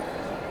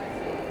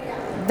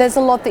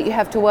lot that you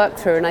have to work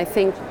through. And I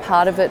think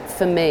part of it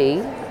for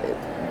me,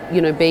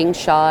 you know, being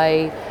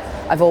shy,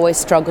 I've always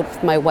struggled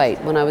with my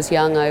weight. When I was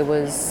young, I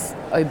was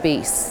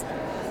obese.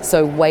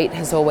 So weight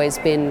has always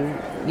been,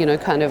 you know,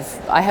 kind of,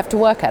 I have to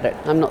work at it.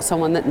 I'm not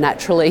someone that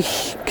naturally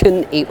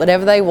can eat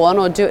whatever they want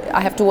or do.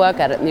 I have to work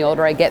at it. And the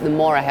older I get, the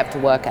more I have to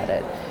work at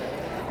it.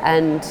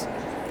 And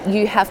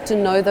you have to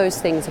know those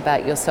things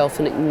about yourself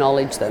and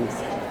acknowledge them.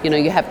 You know,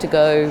 you have to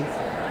go,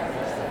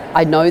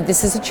 I know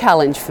this is a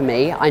challenge for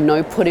me. I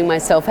know putting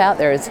myself out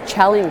there is a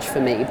challenge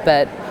for me,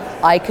 but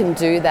I can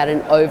do that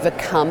and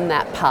overcome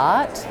that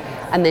part.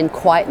 And then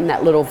quieten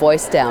that little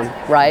voice down,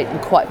 right?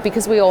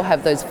 Because we all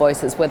have those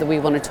voices, whether we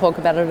want to talk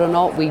about it or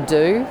not, we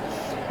do.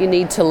 You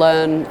need to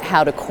learn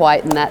how to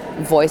quieten that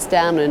voice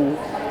down and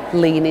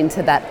lean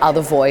into that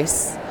other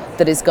voice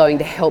that is going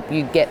to help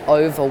you get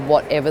over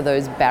whatever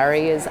those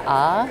barriers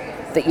are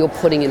that you're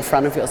putting in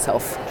front of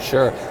yourself.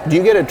 Sure. Do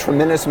you get a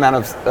tremendous amount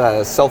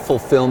of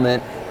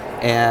self-fulfillment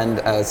and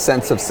a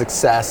sense of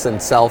success and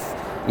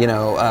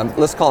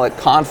let's call it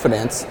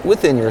confidence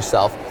within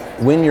yourself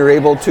when you're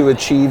able to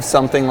achieve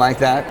something like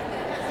that?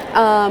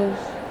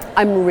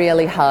 I'm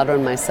really hard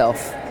on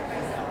myself.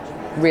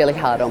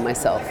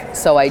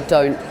 So I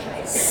don't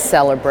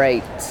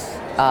celebrate.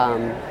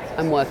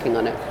 I'm working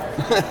on it.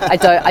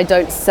 I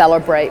don't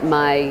celebrate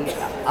my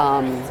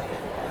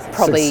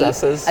probably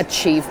successes?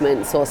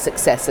 Achievements or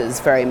successes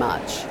very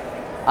much.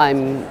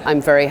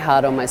 I'm very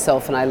hard on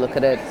myself, and I look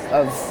at it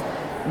of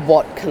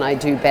what can I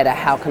do better?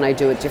 How can I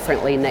do it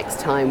differently next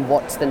time?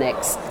 What's the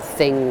next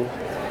thing?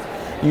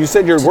 You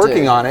said you're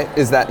working on it.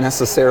 Is that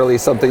necessarily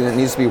something that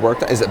needs to be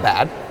worked on? Is it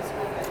bad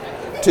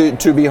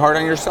to be hard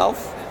on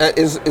yourself?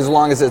 As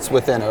long as it's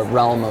within a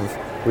realm of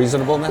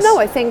reasonableness? No,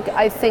 I think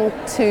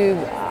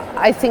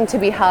to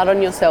be hard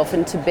on yourself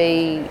and to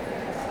be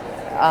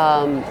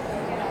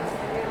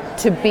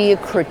a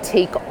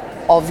critique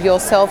of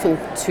yourself and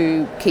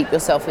to keep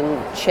yourself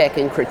in check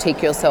and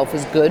critique yourself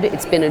is good.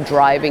 It's been a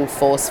driving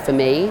force for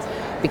me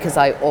because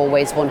I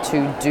always want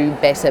to do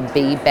better,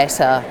 be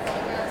better,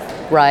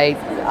 right?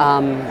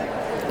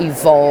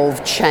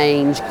 Evolve,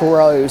 change,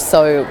 grow.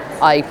 So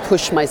I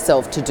push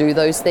myself to do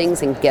those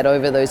things and get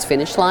over those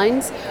finish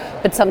lines.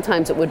 But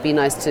sometimes it would be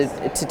nice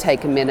to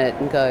take a minute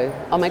and go,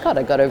 oh my God,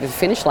 I got over the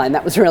finish line.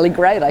 That was really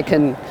great. I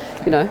can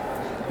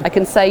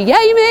say,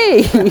 yay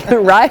me,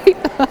 right?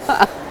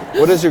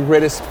 What is your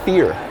greatest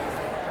fear?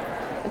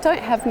 I don't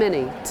have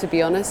many, to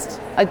be honest.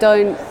 I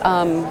don't,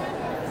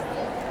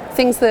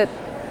 things that,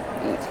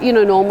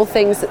 normal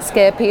things that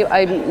scare people.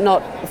 I'm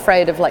not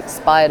afraid of like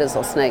spiders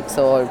or snakes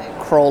or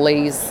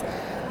crawlies,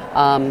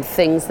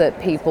 things that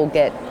people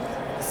get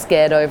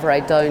scared over.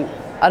 I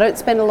don't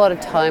spend a lot of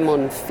time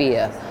on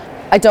fear.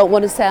 I don't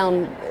want to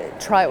sound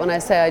trite when I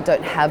say I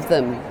don't have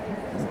them,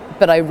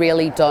 but I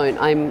really don't.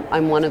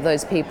 I'm one of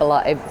those people.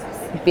 I've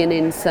been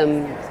in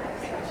some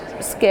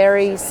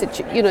scary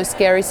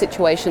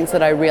situations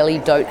that I really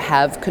don't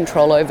have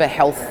control over,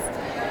 health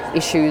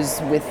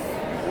issues with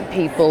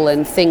people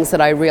and things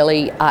that I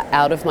really are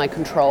out of my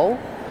control.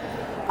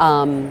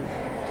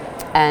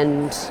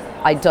 And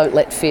I don't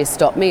let fear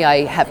stop me.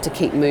 I have to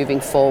keep moving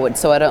forward,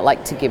 so I don't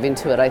like to give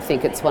into it. I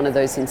think it's one of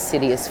those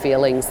insidious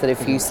feelings that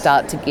if you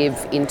start to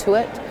give into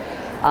it,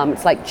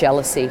 it's like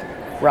jealousy,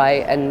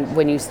 right? And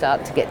when you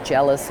start to get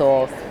jealous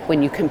or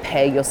when you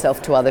compare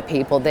yourself to other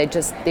people, they're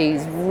just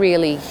these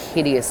really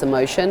hideous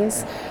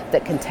emotions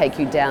that can take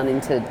you down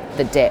into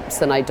the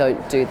depths, and I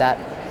don't do that.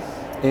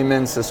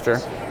 Amen, sister.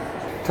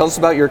 Tell us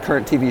about your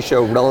current TV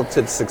show,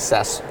 Relative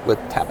Success with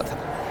Tabitha.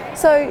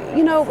 So,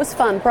 it was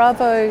fun.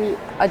 Bravo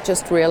are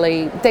just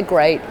really, they're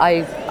great.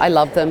 I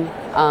love them,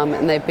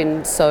 and they've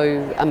been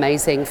so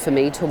amazing for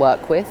me to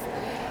work with.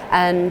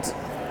 And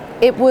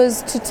it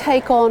was to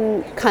take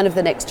on kind of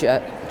the next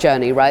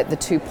journey, right? The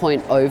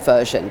 2.0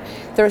 version.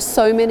 There are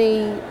so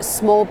many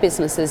small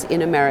businesses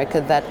in America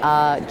that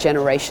are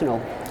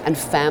generational and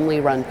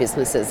family-run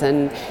businesses,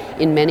 and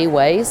in many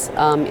ways,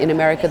 in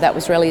America, that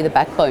was really the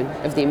backbone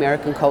of the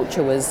American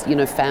culture was,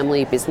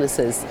 family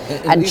businesses.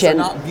 And these are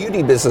not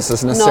beauty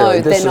businesses necessarily.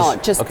 No, they're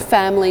not. Just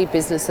family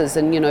businesses,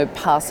 and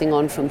passing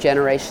on from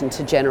generation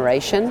to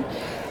generation,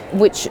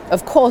 which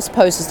of course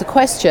poses the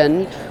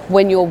question: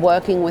 when you're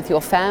working with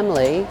your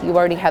family, you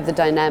already have the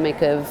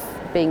dynamic of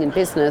being in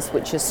business,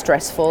 which is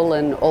stressful,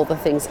 and all the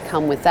things that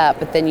come with that.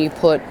 But then you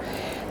put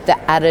the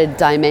added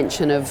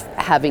dimension of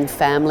having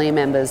family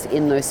members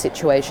in those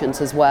situations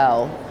as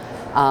well,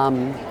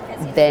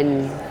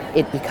 then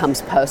it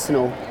becomes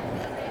personal.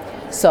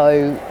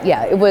 So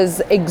yeah, it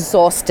was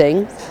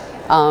exhausting.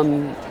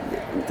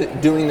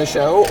 Doing the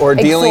show or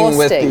dealing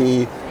with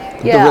the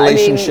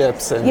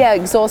relationships?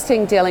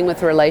 Exhausting dealing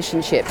with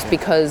relationships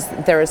because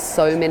there are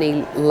so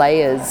many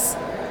layers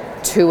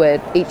to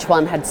it. Each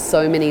one had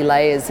so many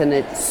layers, and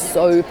it's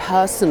so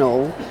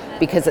personal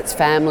because it's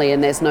family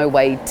and there's no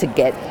way to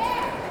get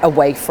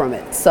away from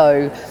it.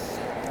 So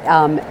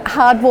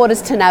hard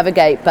waters to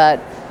navigate, but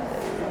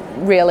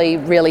really,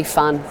 really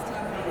fun.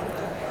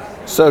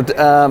 So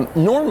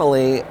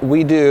normally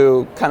we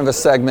do kind of a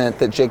segment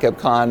that Jacob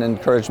Kahn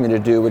encouraged me to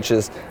do, which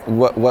is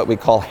what we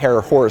call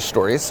hair horror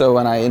stories. So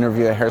when I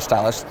interview a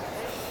hairstylist,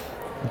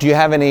 do you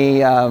have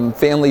any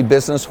family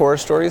business horror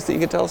stories that you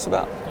could tell us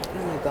about?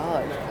 Oh my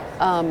God.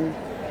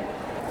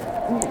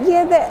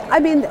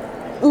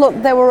 Look,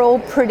 they were all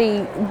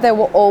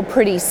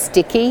pretty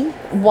sticky.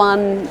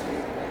 One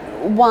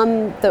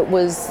that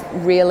was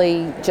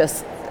really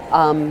just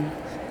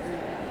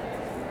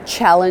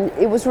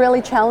it was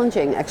really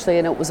challenging actually,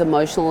 and it was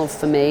emotional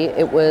for me.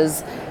 It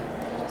was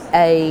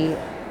a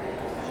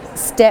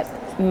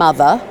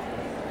stepmother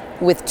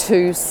with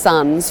two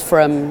sons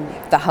from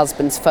the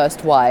husband's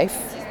first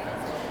wife,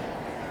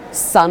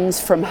 sons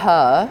from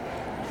her,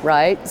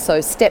 right? So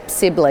step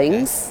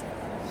siblings.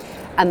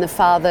 And the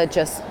father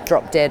just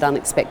dropped dead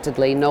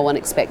unexpectedly. No one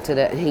expected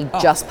it, and he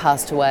just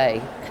passed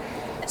away.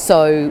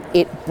 So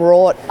it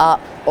brought up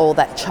all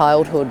that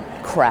childhood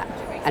crap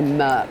and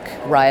murk,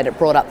 right? It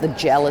brought up the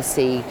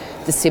jealousy,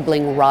 the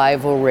sibling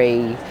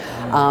rivalry,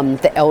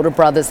 the elder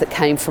brothers that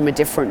came from a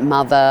different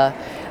mother,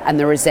 and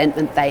the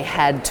resentment they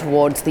had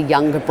towards the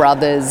younger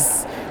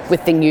brothers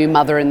with the new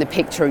mother in the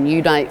picture, and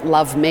you don't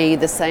love me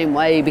the same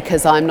way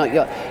because I'm not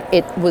your...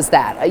 It was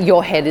that.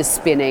 Your head is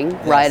spinning,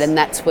 right? Yes. And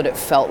that's what it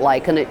felt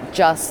like. And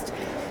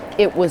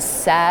it was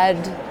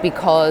sad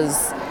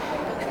because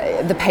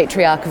the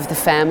patriarch of the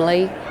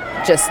family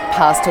just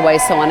passed away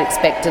so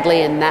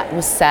unexpectedly, and that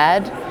was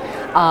sad.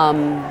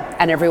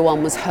 And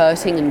everyone was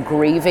hurting and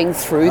grieving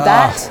through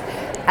that.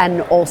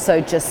 And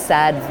also just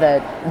sad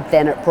that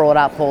then it brought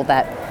up all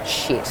that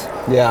shit.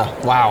 Yeah,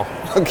 wow.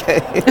 Okay.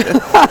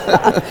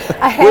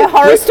 A hair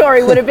horror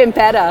story would have been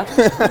better.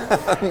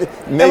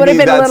 Maybe it would have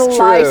been that's a little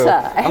true.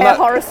 lighter. A hair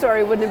horror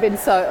story wouldn't have been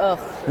so, ugh.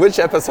 Which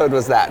episode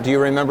was that? Do you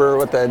remember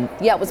what the...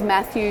 Yeah, it was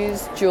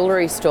Matthew's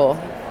jewelry store.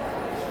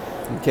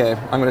 Okay,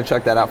 I'm going to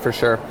check that out for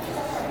sure.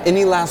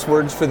 Any last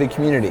words for the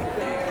community?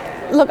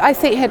 Look, I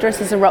think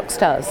hairdressers are rock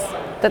stars.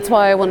 That's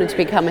why I wanted to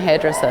become a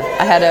hairdresser.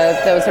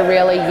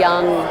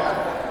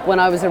 When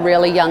I was a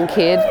really young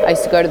kid, I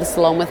used to go to the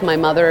salon with my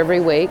mother every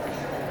week,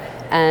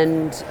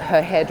 and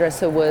her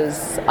hairdresser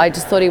I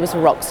just thought he was a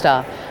rock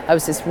star. I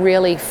was this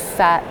really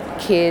fat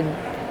kid,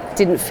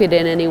 didn't fit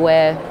in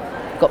anywhere,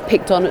 got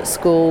picked on at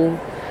school,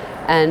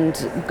 and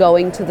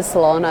going to the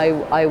salon,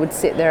 I would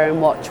sit there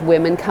and watch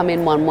women come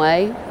in one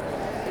way,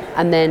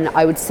 and then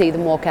I would see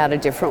them walk out a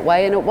different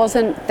way. And it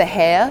wasn't the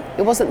hair,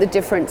 it wasn't the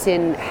difference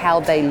in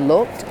how they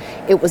looked,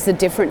 it was the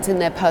difference in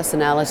their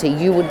personality.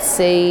 You would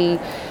see,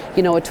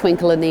 a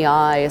twinkle in the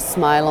eye, a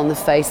smile on the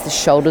face, the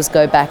shoulders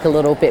go back a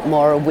little bit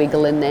more, a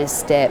wiggle in their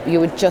step. You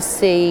would just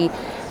see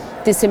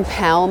this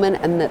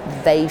empowerment and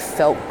that they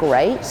felt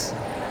great.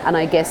 And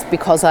I guess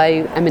because I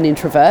am an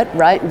introvert,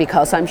 right, and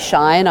because I'm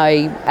shy and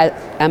I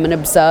am an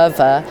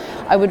observer,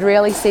 I would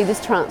really see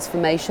this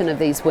transformation of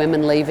these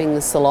women leaving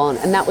the salon.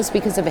 And that was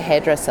because of a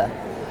hairdresser.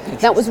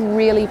 That was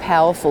really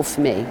powerful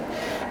for me.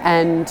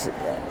 And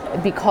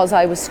because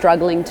I was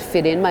struggling to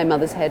fit in, my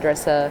mother's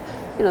hairdresser,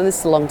 this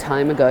is a long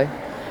time ago.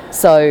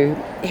 So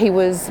he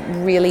was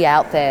really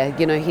out there.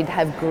 He'd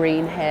have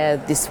green hair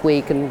this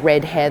week and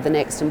red hair the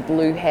next and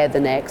blue hair the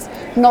next.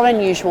 Not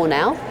unusual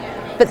now,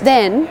 but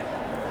then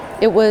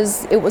it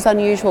was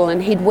unusual,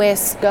 and he'd wear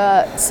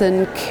skirts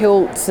and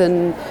kilts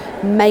and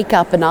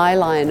makeup and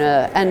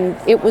eyeliner, and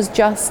it was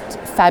just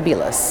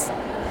fabulous.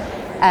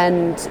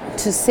 And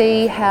to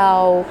see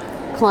how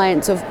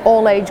clients of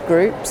all age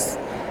groups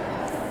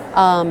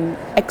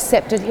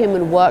accepted him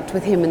and worked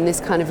with him in this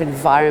kind of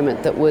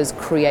environment that was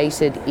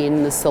created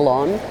in the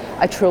salon,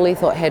 I truly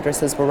thought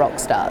hairdressers were rock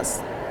stars.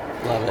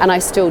 Love it. And I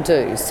still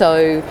do.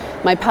 So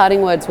my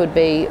parting words would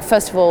be,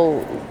 first of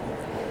all,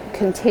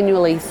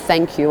 continually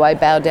thank you. I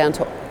bow down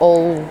to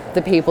all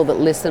the people that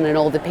listen and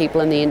all the people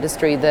in the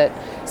industry that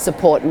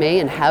support me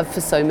and have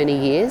for so many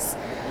years.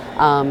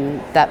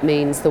 That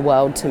means the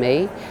world to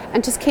me.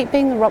 And just keep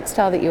being the rock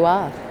star that you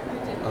are.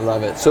 I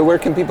love it. So where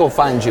can people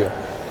find you?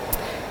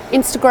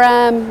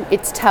 Instagram,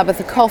 it's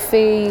Tabitha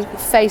Coffee.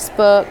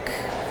 Facebook,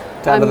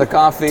 Tabitha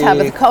Coffee.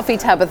 Tabitha Coffee,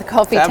 Tabitha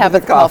Coffee,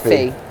 Tabitha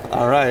Coffee.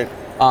 All right.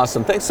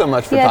 Awesome. Thanks so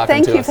much for talking to us.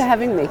 Yeah, thank you for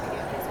having me.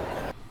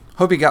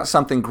 Hope you got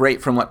something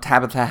great from what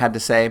Tabitha had to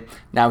say.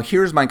 Now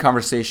here's my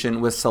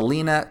conversation with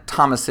Selena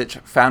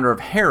Tomasic, founder of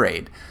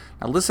HairAid.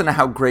 Now listen to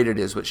how great it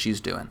is what she's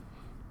doing.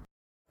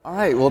 All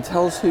right, well,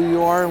 tell us who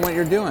you are and what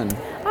you're doing.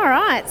 All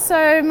right,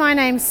 so my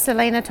name's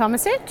Selena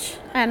Tomasic,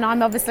 and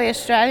I'm obviously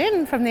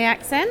Australian from the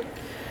accent.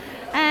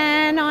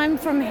 And I'm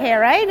from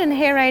HairAid, and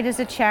HairAid is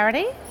a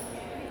charity.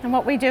 And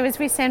what we do is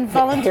we send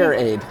volunteers...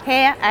 HairAid.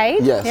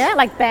 HairAid, yes. Yeah,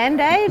 like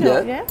Band-Aid.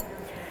 Yeah.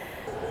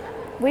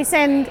 We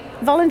send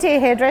volunteer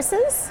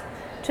hairdressers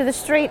to the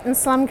street and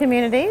slum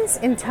communities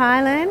in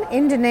Thailand,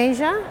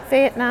 Indonesia,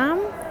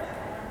 Vietnam,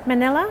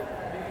 Manila.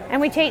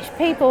 And we teach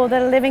people that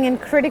are living in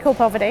critical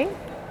poverty,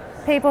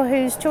 people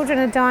whose children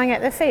are dying at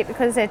their feet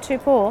because they're too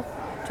poor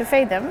to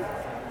feed them,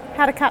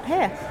 how to cut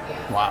hair.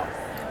 Wow.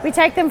 We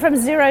take them from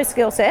zero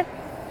skill set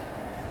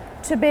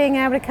to being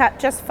able to cut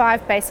just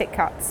 5 basic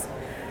cuts.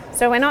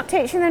 So we're not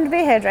teaching them to be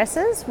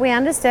hairdressers. We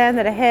understand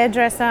that a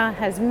hairdresser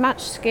has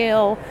much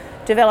skill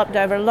developed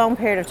over a long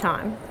period of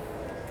time.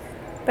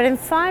 But in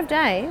 5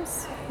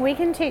 days, we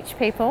can teach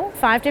people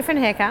 5 different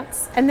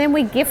haircuts, and then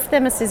we gift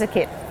them a scissor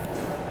kit.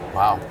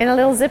 Wow. In a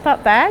little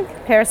zip-up bag, a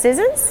pair of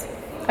scissors,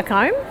 a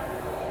comb,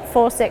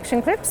 4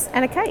 section clips,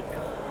 and a cape.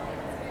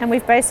 And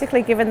we've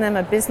basically given them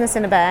a business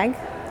in a bag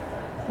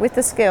with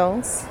the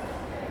skills,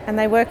 and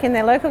they work in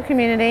their local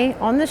community,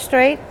 on the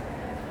street,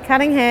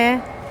 cutting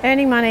hair,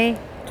 earning money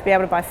to be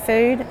able to buy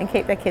food and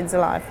keep their kids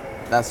alive.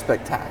 That's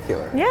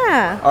spectacular.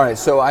 Yeah. All right,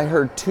 so I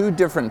heard 2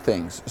 different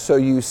things. So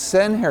you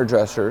send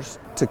hairdressers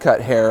to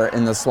cut hair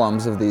in the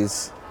slums of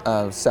these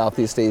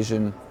Southeast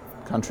Asian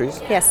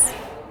countries. Yes.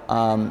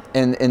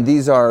 And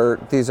these are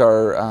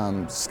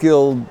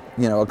skilled,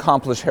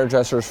 accomplished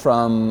hairdressers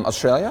from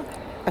Australia?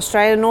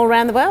 Australia and all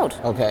around the world.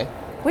 Okay.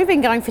 We've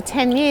been going for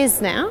 10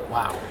 years now.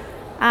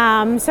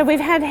 Wow. So we've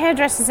had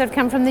hairdressers that have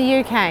come from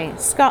the UK,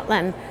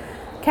 Scotland,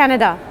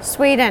 Canada,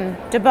 Sweden,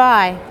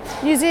 Dubai,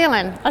 New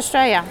Zealand,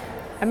 Australia,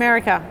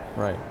 America.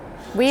 Right.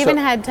 We even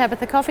had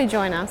Tabitha Coffee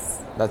join us.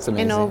 That's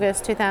amazing. In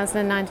August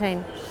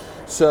 2019.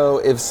 So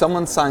if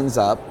someone signs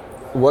up,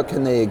 what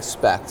can they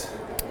expect?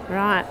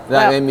 Right.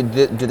 I mean,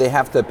 do they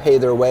have to pay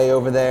their way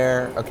over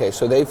there? Okay,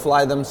 so they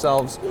fly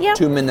themselves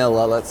to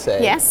Manila, let's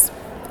say. Yes.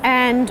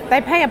 And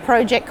they pay a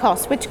project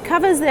cost, which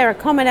covers their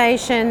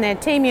accommodation, their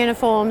team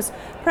uniforms,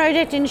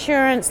 project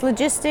insurance,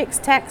 logistics,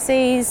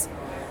 taxis,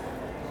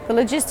 the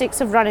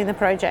logistics of running the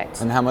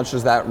project. And how much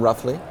is that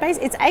roughly?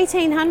 It's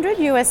 $1,800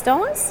 US,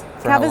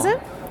 For covers how long?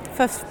 it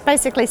for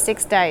basically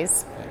 6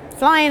 days.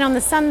 Fly in on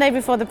the Sunday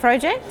before the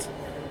project,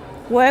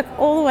 work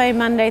all the way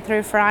Monday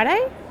through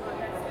Friday,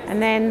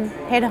 and then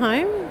head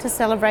home to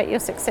celebrate your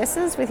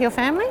successes with your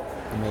family.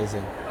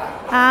 Amazing.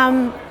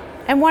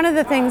 And one of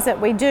the things that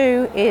we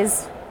do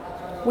is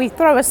we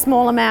throw a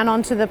small amount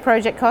onto the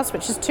project cost,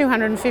 which is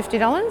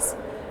 $250.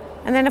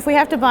 And then if we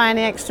have to buy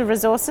any extra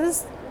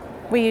resources,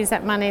 we use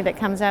that money that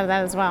comes out of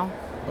that as well.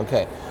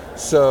 Okay,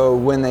 so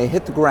when they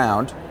hit the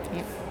ground,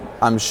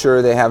 I'm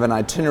sure they have an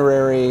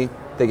itinerary,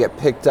 they get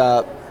picked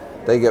up,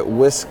 they get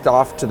whisked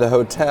off to the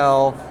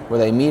hotel where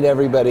they meet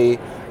everybody,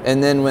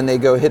 and then when they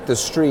go hit the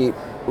street,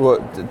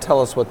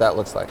 tell us what that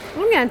looks like.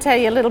 I'm going to tell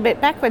you a little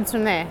bit backwards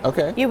from there.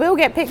 Okay. You will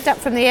get picked up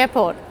from the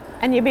airport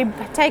and you'll be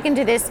taken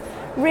to this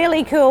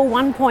really cool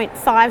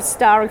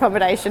 1.5-star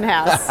accommodation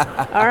house.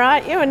 All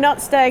right, you are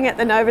not staying at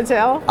the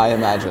Novotel. I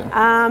imagine.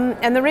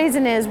 And the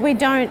reason is we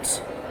don't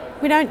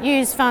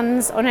use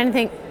funds on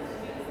anything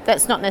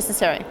that's not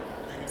necessary.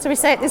 So we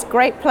stay at this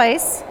great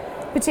place,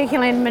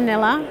 particularly in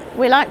Manila.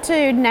 We like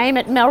to name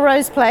it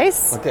Melrose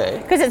Place. Okay.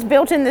 Because it's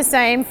built in the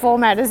same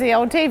format as the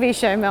old TV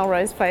show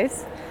Melrose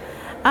Place.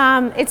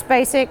 It's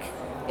basic.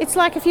 It's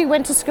like if you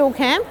went to school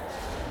camp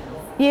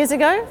years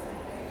ago.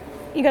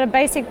 You got a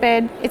basic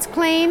bed. It's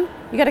clean.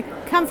 You got a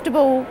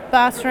comfortable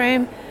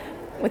bathroom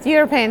with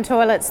European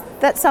toilets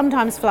that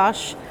sometimes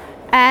flush,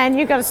 and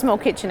you've got a small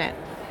kitchenette.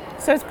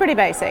 So it's pretty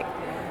basic.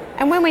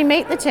 And when we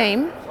meet the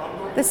team,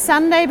 the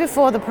Sunday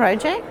before the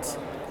project,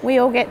 we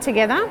all get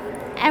together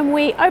and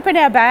we open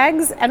our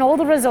bags and all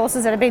the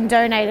resources that have been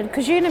donated,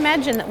 because you can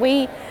imagine that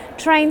we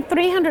train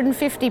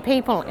 350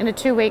 people in a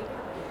 2-week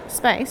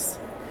space.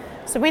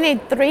 So we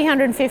need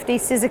 350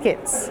 scissor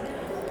kits.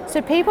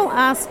 So people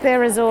ask their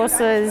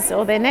resources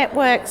or their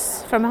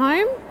networks from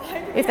home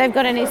if they've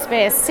got any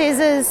spare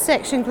scissors,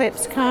 section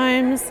clips,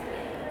 combs.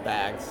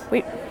 Bags.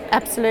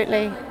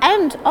 Absolutely.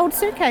 And old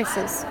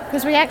suitcases,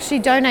 because we actually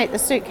donate the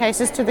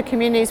suitcases to the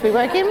communities we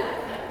work in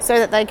so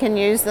that they can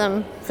use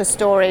them for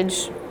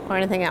storage or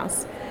anything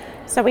else.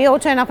 So we all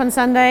turn up on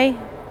Sunday,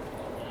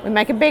 we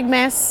make a big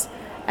mess,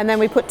 and then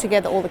we put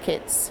together all the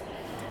kits.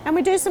 And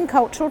we do some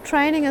cultural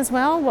training as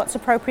well, what's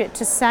appropriate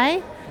to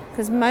say,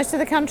 because most of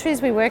the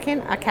countries we work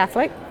in are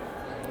Catholic.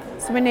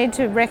 So we need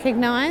to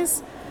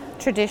recognise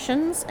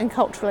traditions and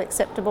culturally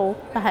acceptable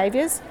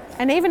behaviours,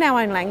 and even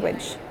our own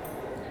language,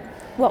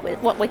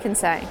 what we can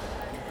say.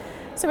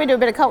 So we do a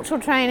bit of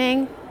cultural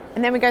training,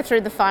 and then we go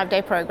through the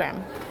 5-day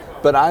program.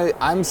 But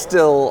I'm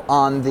still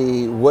on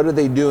the, what are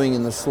they doing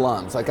in the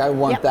slums? Like, I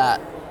want that.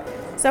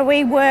 So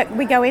we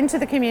go into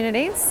the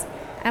communities,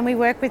 and we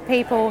work with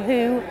people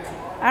who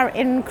are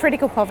in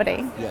critical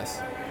poverty.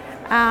 Yes.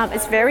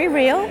 It's very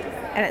real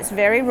and it's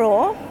very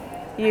raw.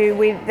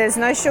 There's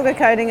no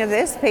sugarcoating of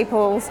this.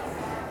 People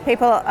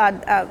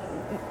are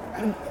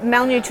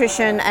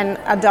malnutrition and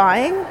are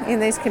dying in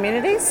these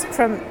communities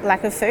from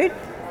lack of food.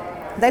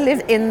 They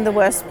live in the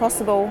worst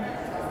possible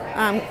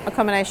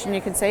accommodation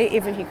you can see,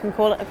 even if you can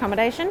call it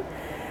accommodation.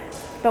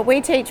 But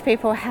we teach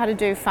people how to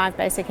do 5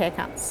 basic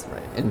haircuts.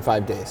 Right. In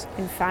 5 days.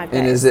 In 5 days.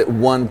 And is it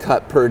 1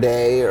 cut per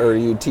day, or are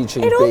you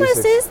teaching basics? It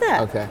almost is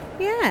that. Okay.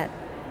 Yeah.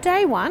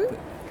 Day 1,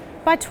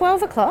 by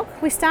 12 o'clock,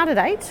 we start at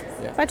 8.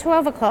 Yeah. By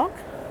 12 o'clock,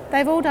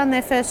 they've all done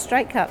their first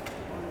straight cut.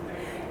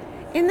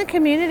 In the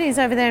communities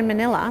over there in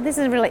Manila, this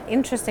is a really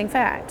interesting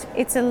fact,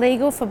 it's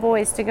illegal for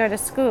boys to go to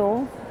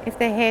school if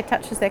their hair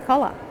touches their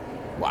collar.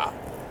 Wow.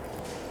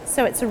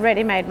 So it's a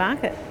ready-made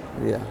market.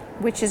 Yeah.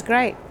 Which is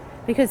great,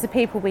 because the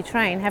people we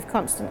train have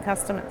constant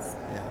customers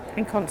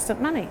and constant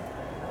money.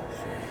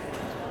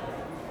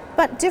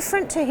 But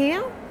different to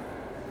here,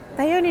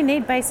 they only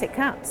need basic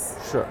cuts.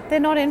 Sure.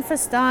 They're not in for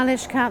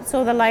stylish cuts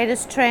or the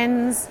latest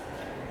trends.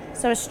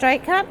 So a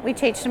straight cut, we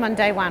teach them on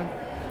day 1.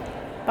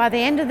 By the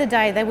end of the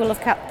day, they will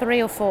have cut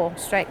 3 or 4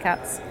 straight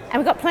cuts. And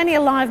we've got plenty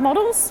of live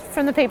models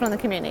from the people in the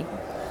community.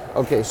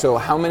 Okay, so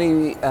how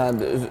many,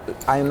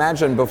 I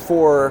imagine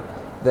before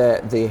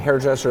the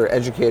hairdresser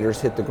educators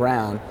hit the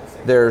ground,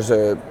 there's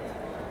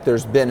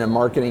been a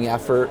marketing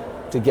effort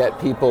to get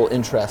people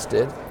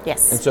interested.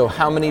 Yes. And so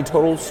how many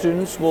total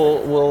students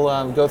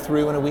will go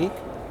through in a week?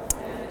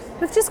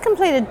 We've just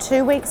completed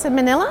 2 weeks in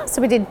Manila,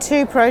 so we did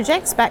 2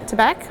 projects back to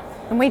back,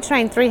 and we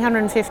trained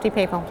 350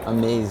 people.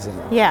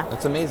 Amazing. Yeah.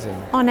 That's amazing.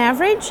 On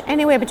average,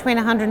 anywhere between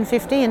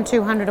 150 and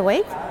 200 a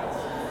week.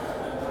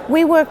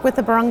 We work with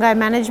the barangay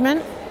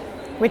management,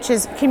 which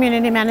is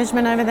community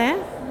management over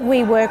there.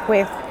 We work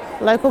with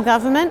local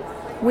government.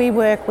 We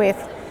work with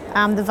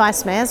the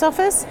Vice Mayor's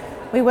office.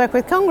 We work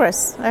with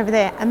Congress over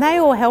there, and they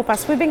all help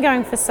us. We've been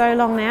going for so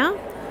long now.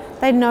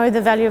 They know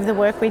the value of the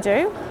work we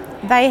do.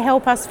 They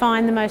help us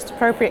find the most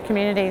appropriate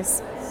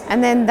communities,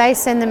 and then they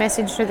send the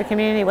message to the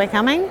community, we're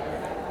coming.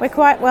 We're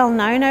quite well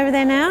known over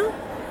there now,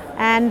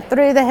 and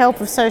through the help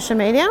of social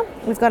media,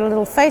 we've got a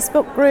little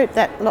Facebook group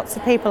that lots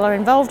of people are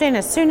involved in.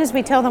 As soon as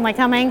we tell them we're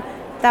coming,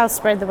 they'll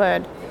spread the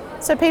word.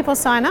 So people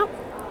sign up.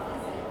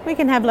 We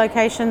can have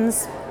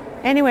locations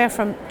anywhere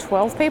from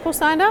 12 people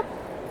signed up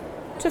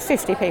to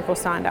 50 people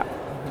signed up.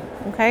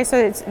 Okay,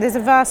 so there's a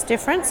vast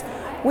difference.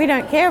 We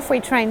don't care if we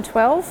train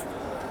 12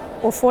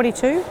 or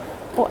 42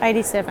 or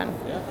 87.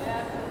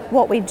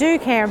 What we do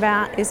care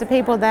about is the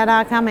people that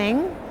are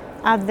coming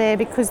are there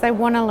because they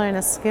want to learn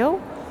a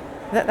skill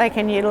that they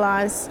can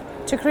utilize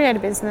to create a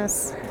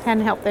business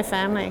and help their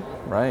family.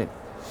 Right.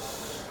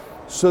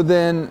 So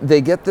then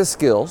they get the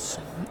skills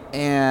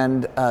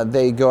and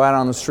they go out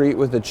on the street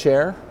with a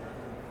chair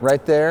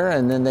right there,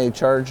 and then they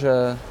charge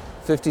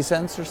 50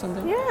 cents or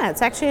something? Yeah,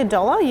 it's actually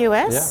 $1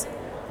 US.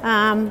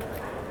 Yeah.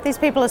 These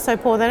people are so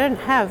poor they don't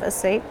have a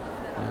seat.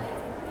 Yeah.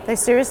 They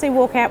seriously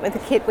walk out with the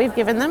kit we've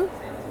given them,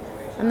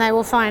 and they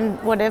will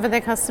find whatever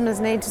their customers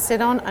need to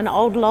sit on, an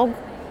old log,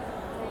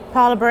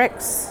 pile of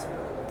bricks,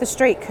 the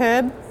street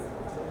curb,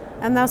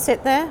 and they'll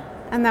sit there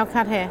and they'll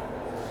cut hair.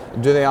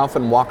 Do they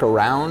often walk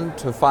around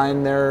to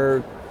find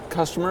their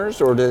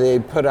customers, or do they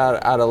put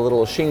out a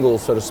little shingle,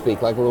 so to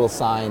speak, like a little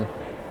sign?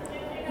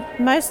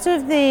 Most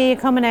of the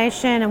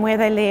accommodation and where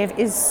they live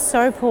is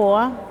so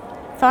poor,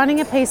 finding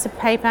a piece of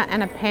paper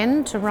and a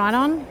pen to write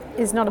on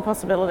is not a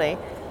possibility.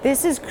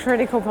 This is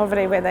critical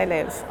poverty where they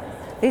live.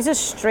 These are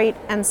street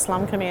and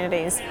slum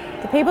communities.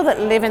 The people that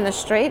live in the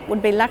street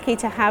would be lucky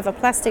to have a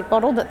plastic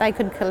bottle that they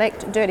could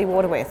collect dirty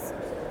water with.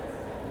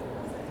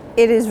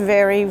 It is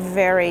very,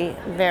 very,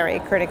 very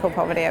critical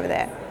poverty over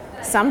there.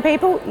 Some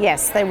people,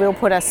 yes, they will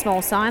put a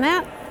small sign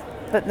out,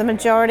 but the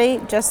majority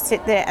just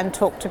sit there and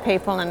talk to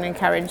people and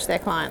encourage their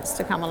clients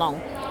to come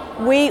along.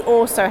 We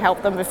also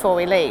help them before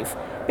we leave,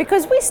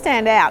 because we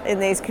stand out in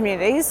these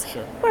communities.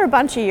 Sure. We're a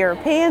bunch of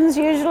Europeans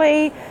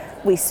usually.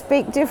 We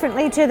speak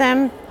differently to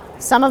them.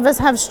 Some of us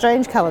have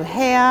strange coloured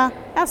hair.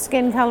 Our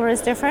skin colour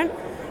is different.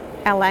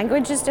 Our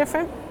language is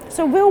different.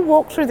 So we'll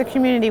walk through the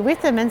community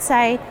with them and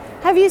say,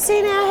 have you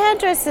seen our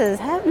hairdressers?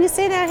 Have you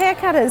seen our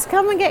haircutters?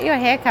 Come and get your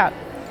haircut.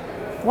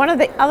 One of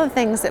the other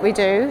things that we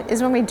do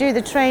is when we do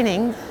the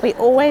training, we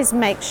always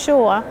make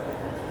sure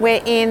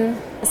we're in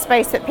a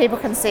space that people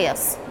can see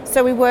us.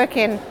 So we work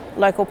in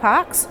local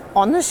parks,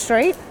 on the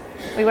street.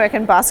 We work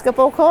in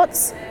basketball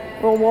courts.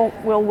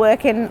 We'll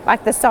work in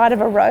like the side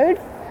of a road.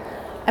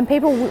 And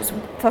people,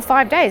 for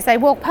 5 days, they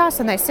walk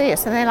past and they see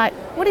us and they're like,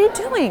 what are you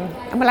doing?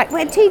 And we're like,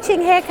 we're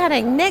teaching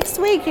haircutting. Next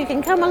week you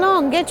can come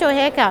along, get your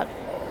haircut.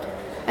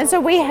 And so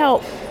we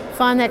help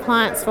find their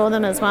clients for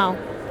them as well.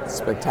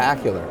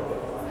 Spectacular.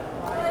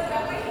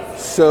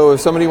 So if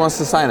somebody wants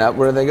to sign up,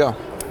 where do they go?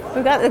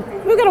 We've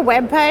got a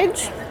web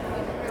page.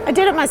 I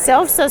did it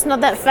myself, so it's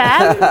not that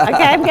fab.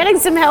 Okay, I'm getting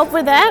some help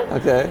with that.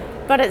 Okay.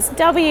 But it's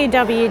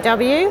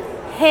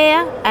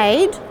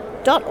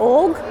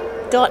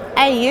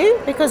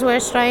www.hairaid.org.au because we're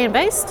Australian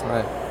based.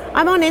 Right.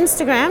 I'm on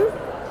Instagram,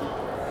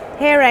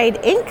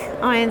 HairAid Inc.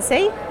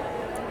 INC.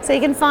 So you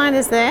can find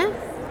us there.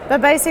 But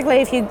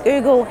basically, if you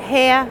Google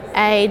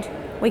HairAid,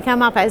 we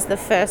come up as the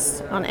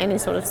first on any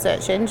sort of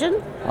search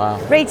engine. Wow.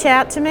 Reach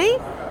out to me.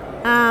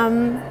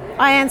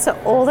 I answer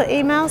all the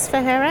emails for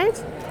HairAid.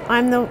 I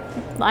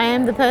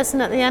am the person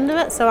at the end of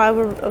it, so I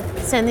will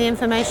send the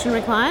information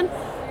required.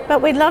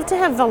 But we'd love to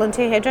have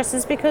volunteer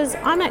hairdressers because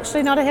I'm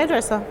actually not a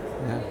hairdresser.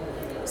 Yeah.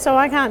 So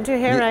I can't do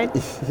HairAid.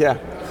 Yeah.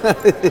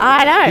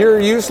 I know. You're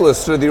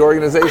useless to the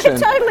organization. I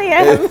totally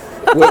am.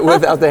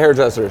 Without the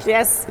hairdressers.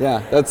 Yes.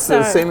 Yeah, that's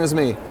the same as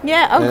me.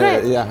 Yeah, oh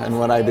great. Yeah, and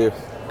what I do.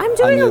 I'm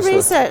doing a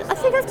research. I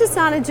think I've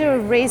decided to do a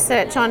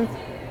research on,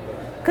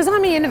 because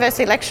I'm a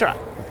university lecturer.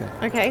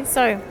 Okay,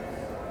 so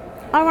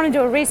I want to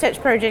do a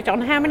research project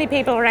on how many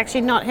people are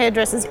actually not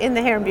hairdressers in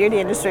the hair and beauty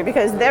industry,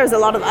 because there's a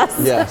lot of us.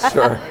 Yeah,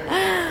 sure.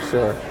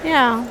 Sure.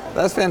 Yeah.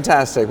 That's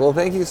fantastic. Well,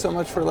 thank you so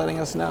much for letting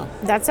us know.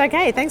 That's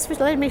okay. Thanks for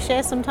letting me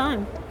share some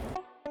time.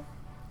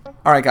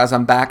 All right, guys,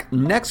 I'm back.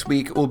 Next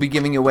week, we'll be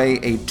giving away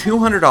a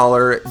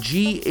 $200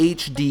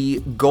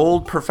 GHD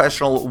Gold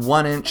Professional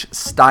 1-inch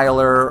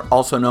styler,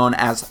 also known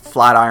as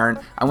flat iron.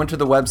 I went to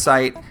the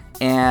website,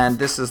 and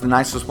this is the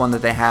nicest one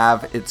that they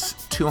have. It's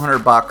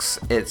 $200.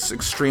 It's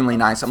extremely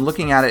nice. I'm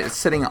looking at it. It's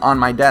sitting on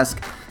my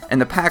desk,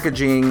 and the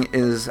packaging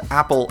is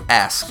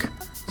Apple-esque.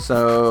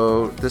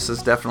 So this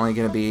is definitely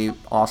going to be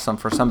awesome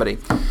for somebody.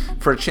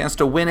 For a chance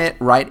to win it,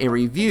 write a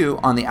review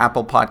on the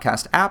Apple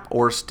Podcast app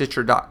or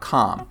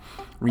Stitcher.com.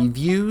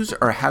 Reviews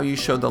are how you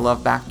show the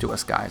love back to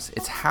us, guys.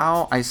 It's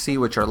how I see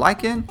what you're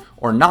liking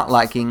or not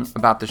liking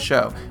about the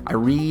show. I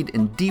read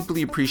and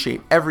deeply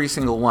appreciate every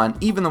single one,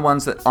 even the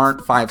ones that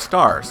aren't 5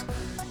 stars,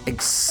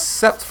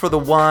 except for the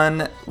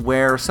one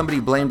where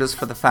somebody blamed us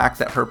for the fact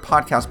that her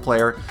podcast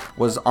player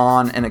was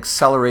on an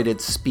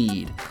accelerated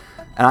speed.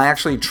 And I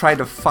actually tried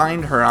to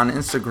find her on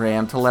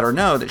Instagram to let her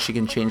know that she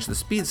can change the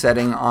speed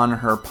setting on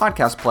her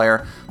podcast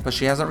player, but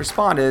she hasn't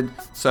responded,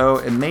 so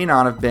it may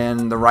not have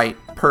been the right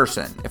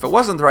person. If it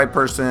wasn't the right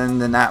person,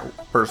 then that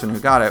person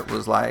who got it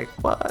was like,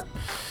 what?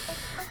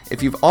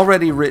 If you've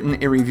already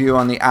written a review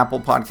on the Apple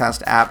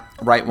Podcast app,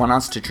 write one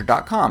on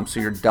Stitcher.com so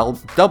you're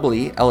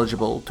doubly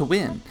eligible to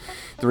win.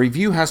 The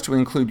review has to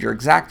include your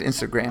exact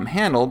Instagram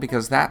handle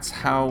because that's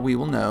how we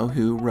will know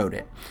who wrote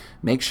it.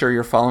 Make sure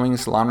you're following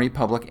Salon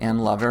Republic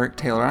and Love Eric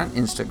Taylor on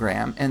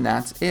Instagram, and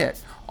that's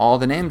it. All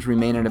the names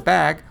remain in a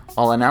bag.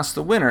 I'll announce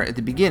the winner at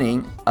the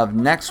beginning of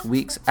next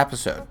week's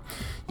episode.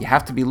 You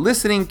have to be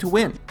listening to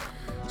win,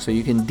 so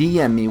you can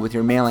DM me with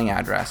your mailing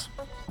address.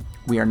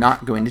 We are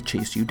not going to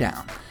chase you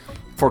down.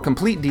 For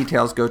complete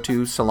details, go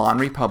to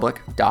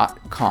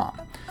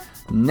salonrepublic.com.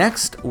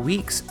 Next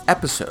week's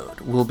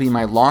episode will be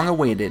my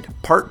long-awaited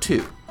Part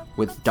 2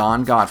 with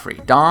Don Godfrey.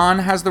 Don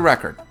has the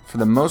record for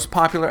the most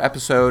popular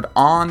episode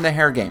on the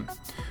hair game,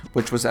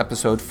 which was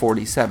episode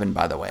 47,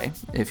 by the way,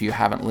 if you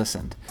haven't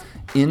listened.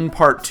 In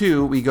Part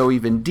 2, we go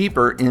even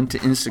deeper into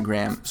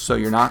Instagram, so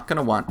you're not going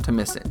to want to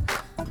miss it.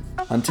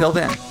 Until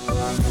then,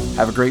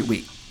 have a great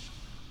week.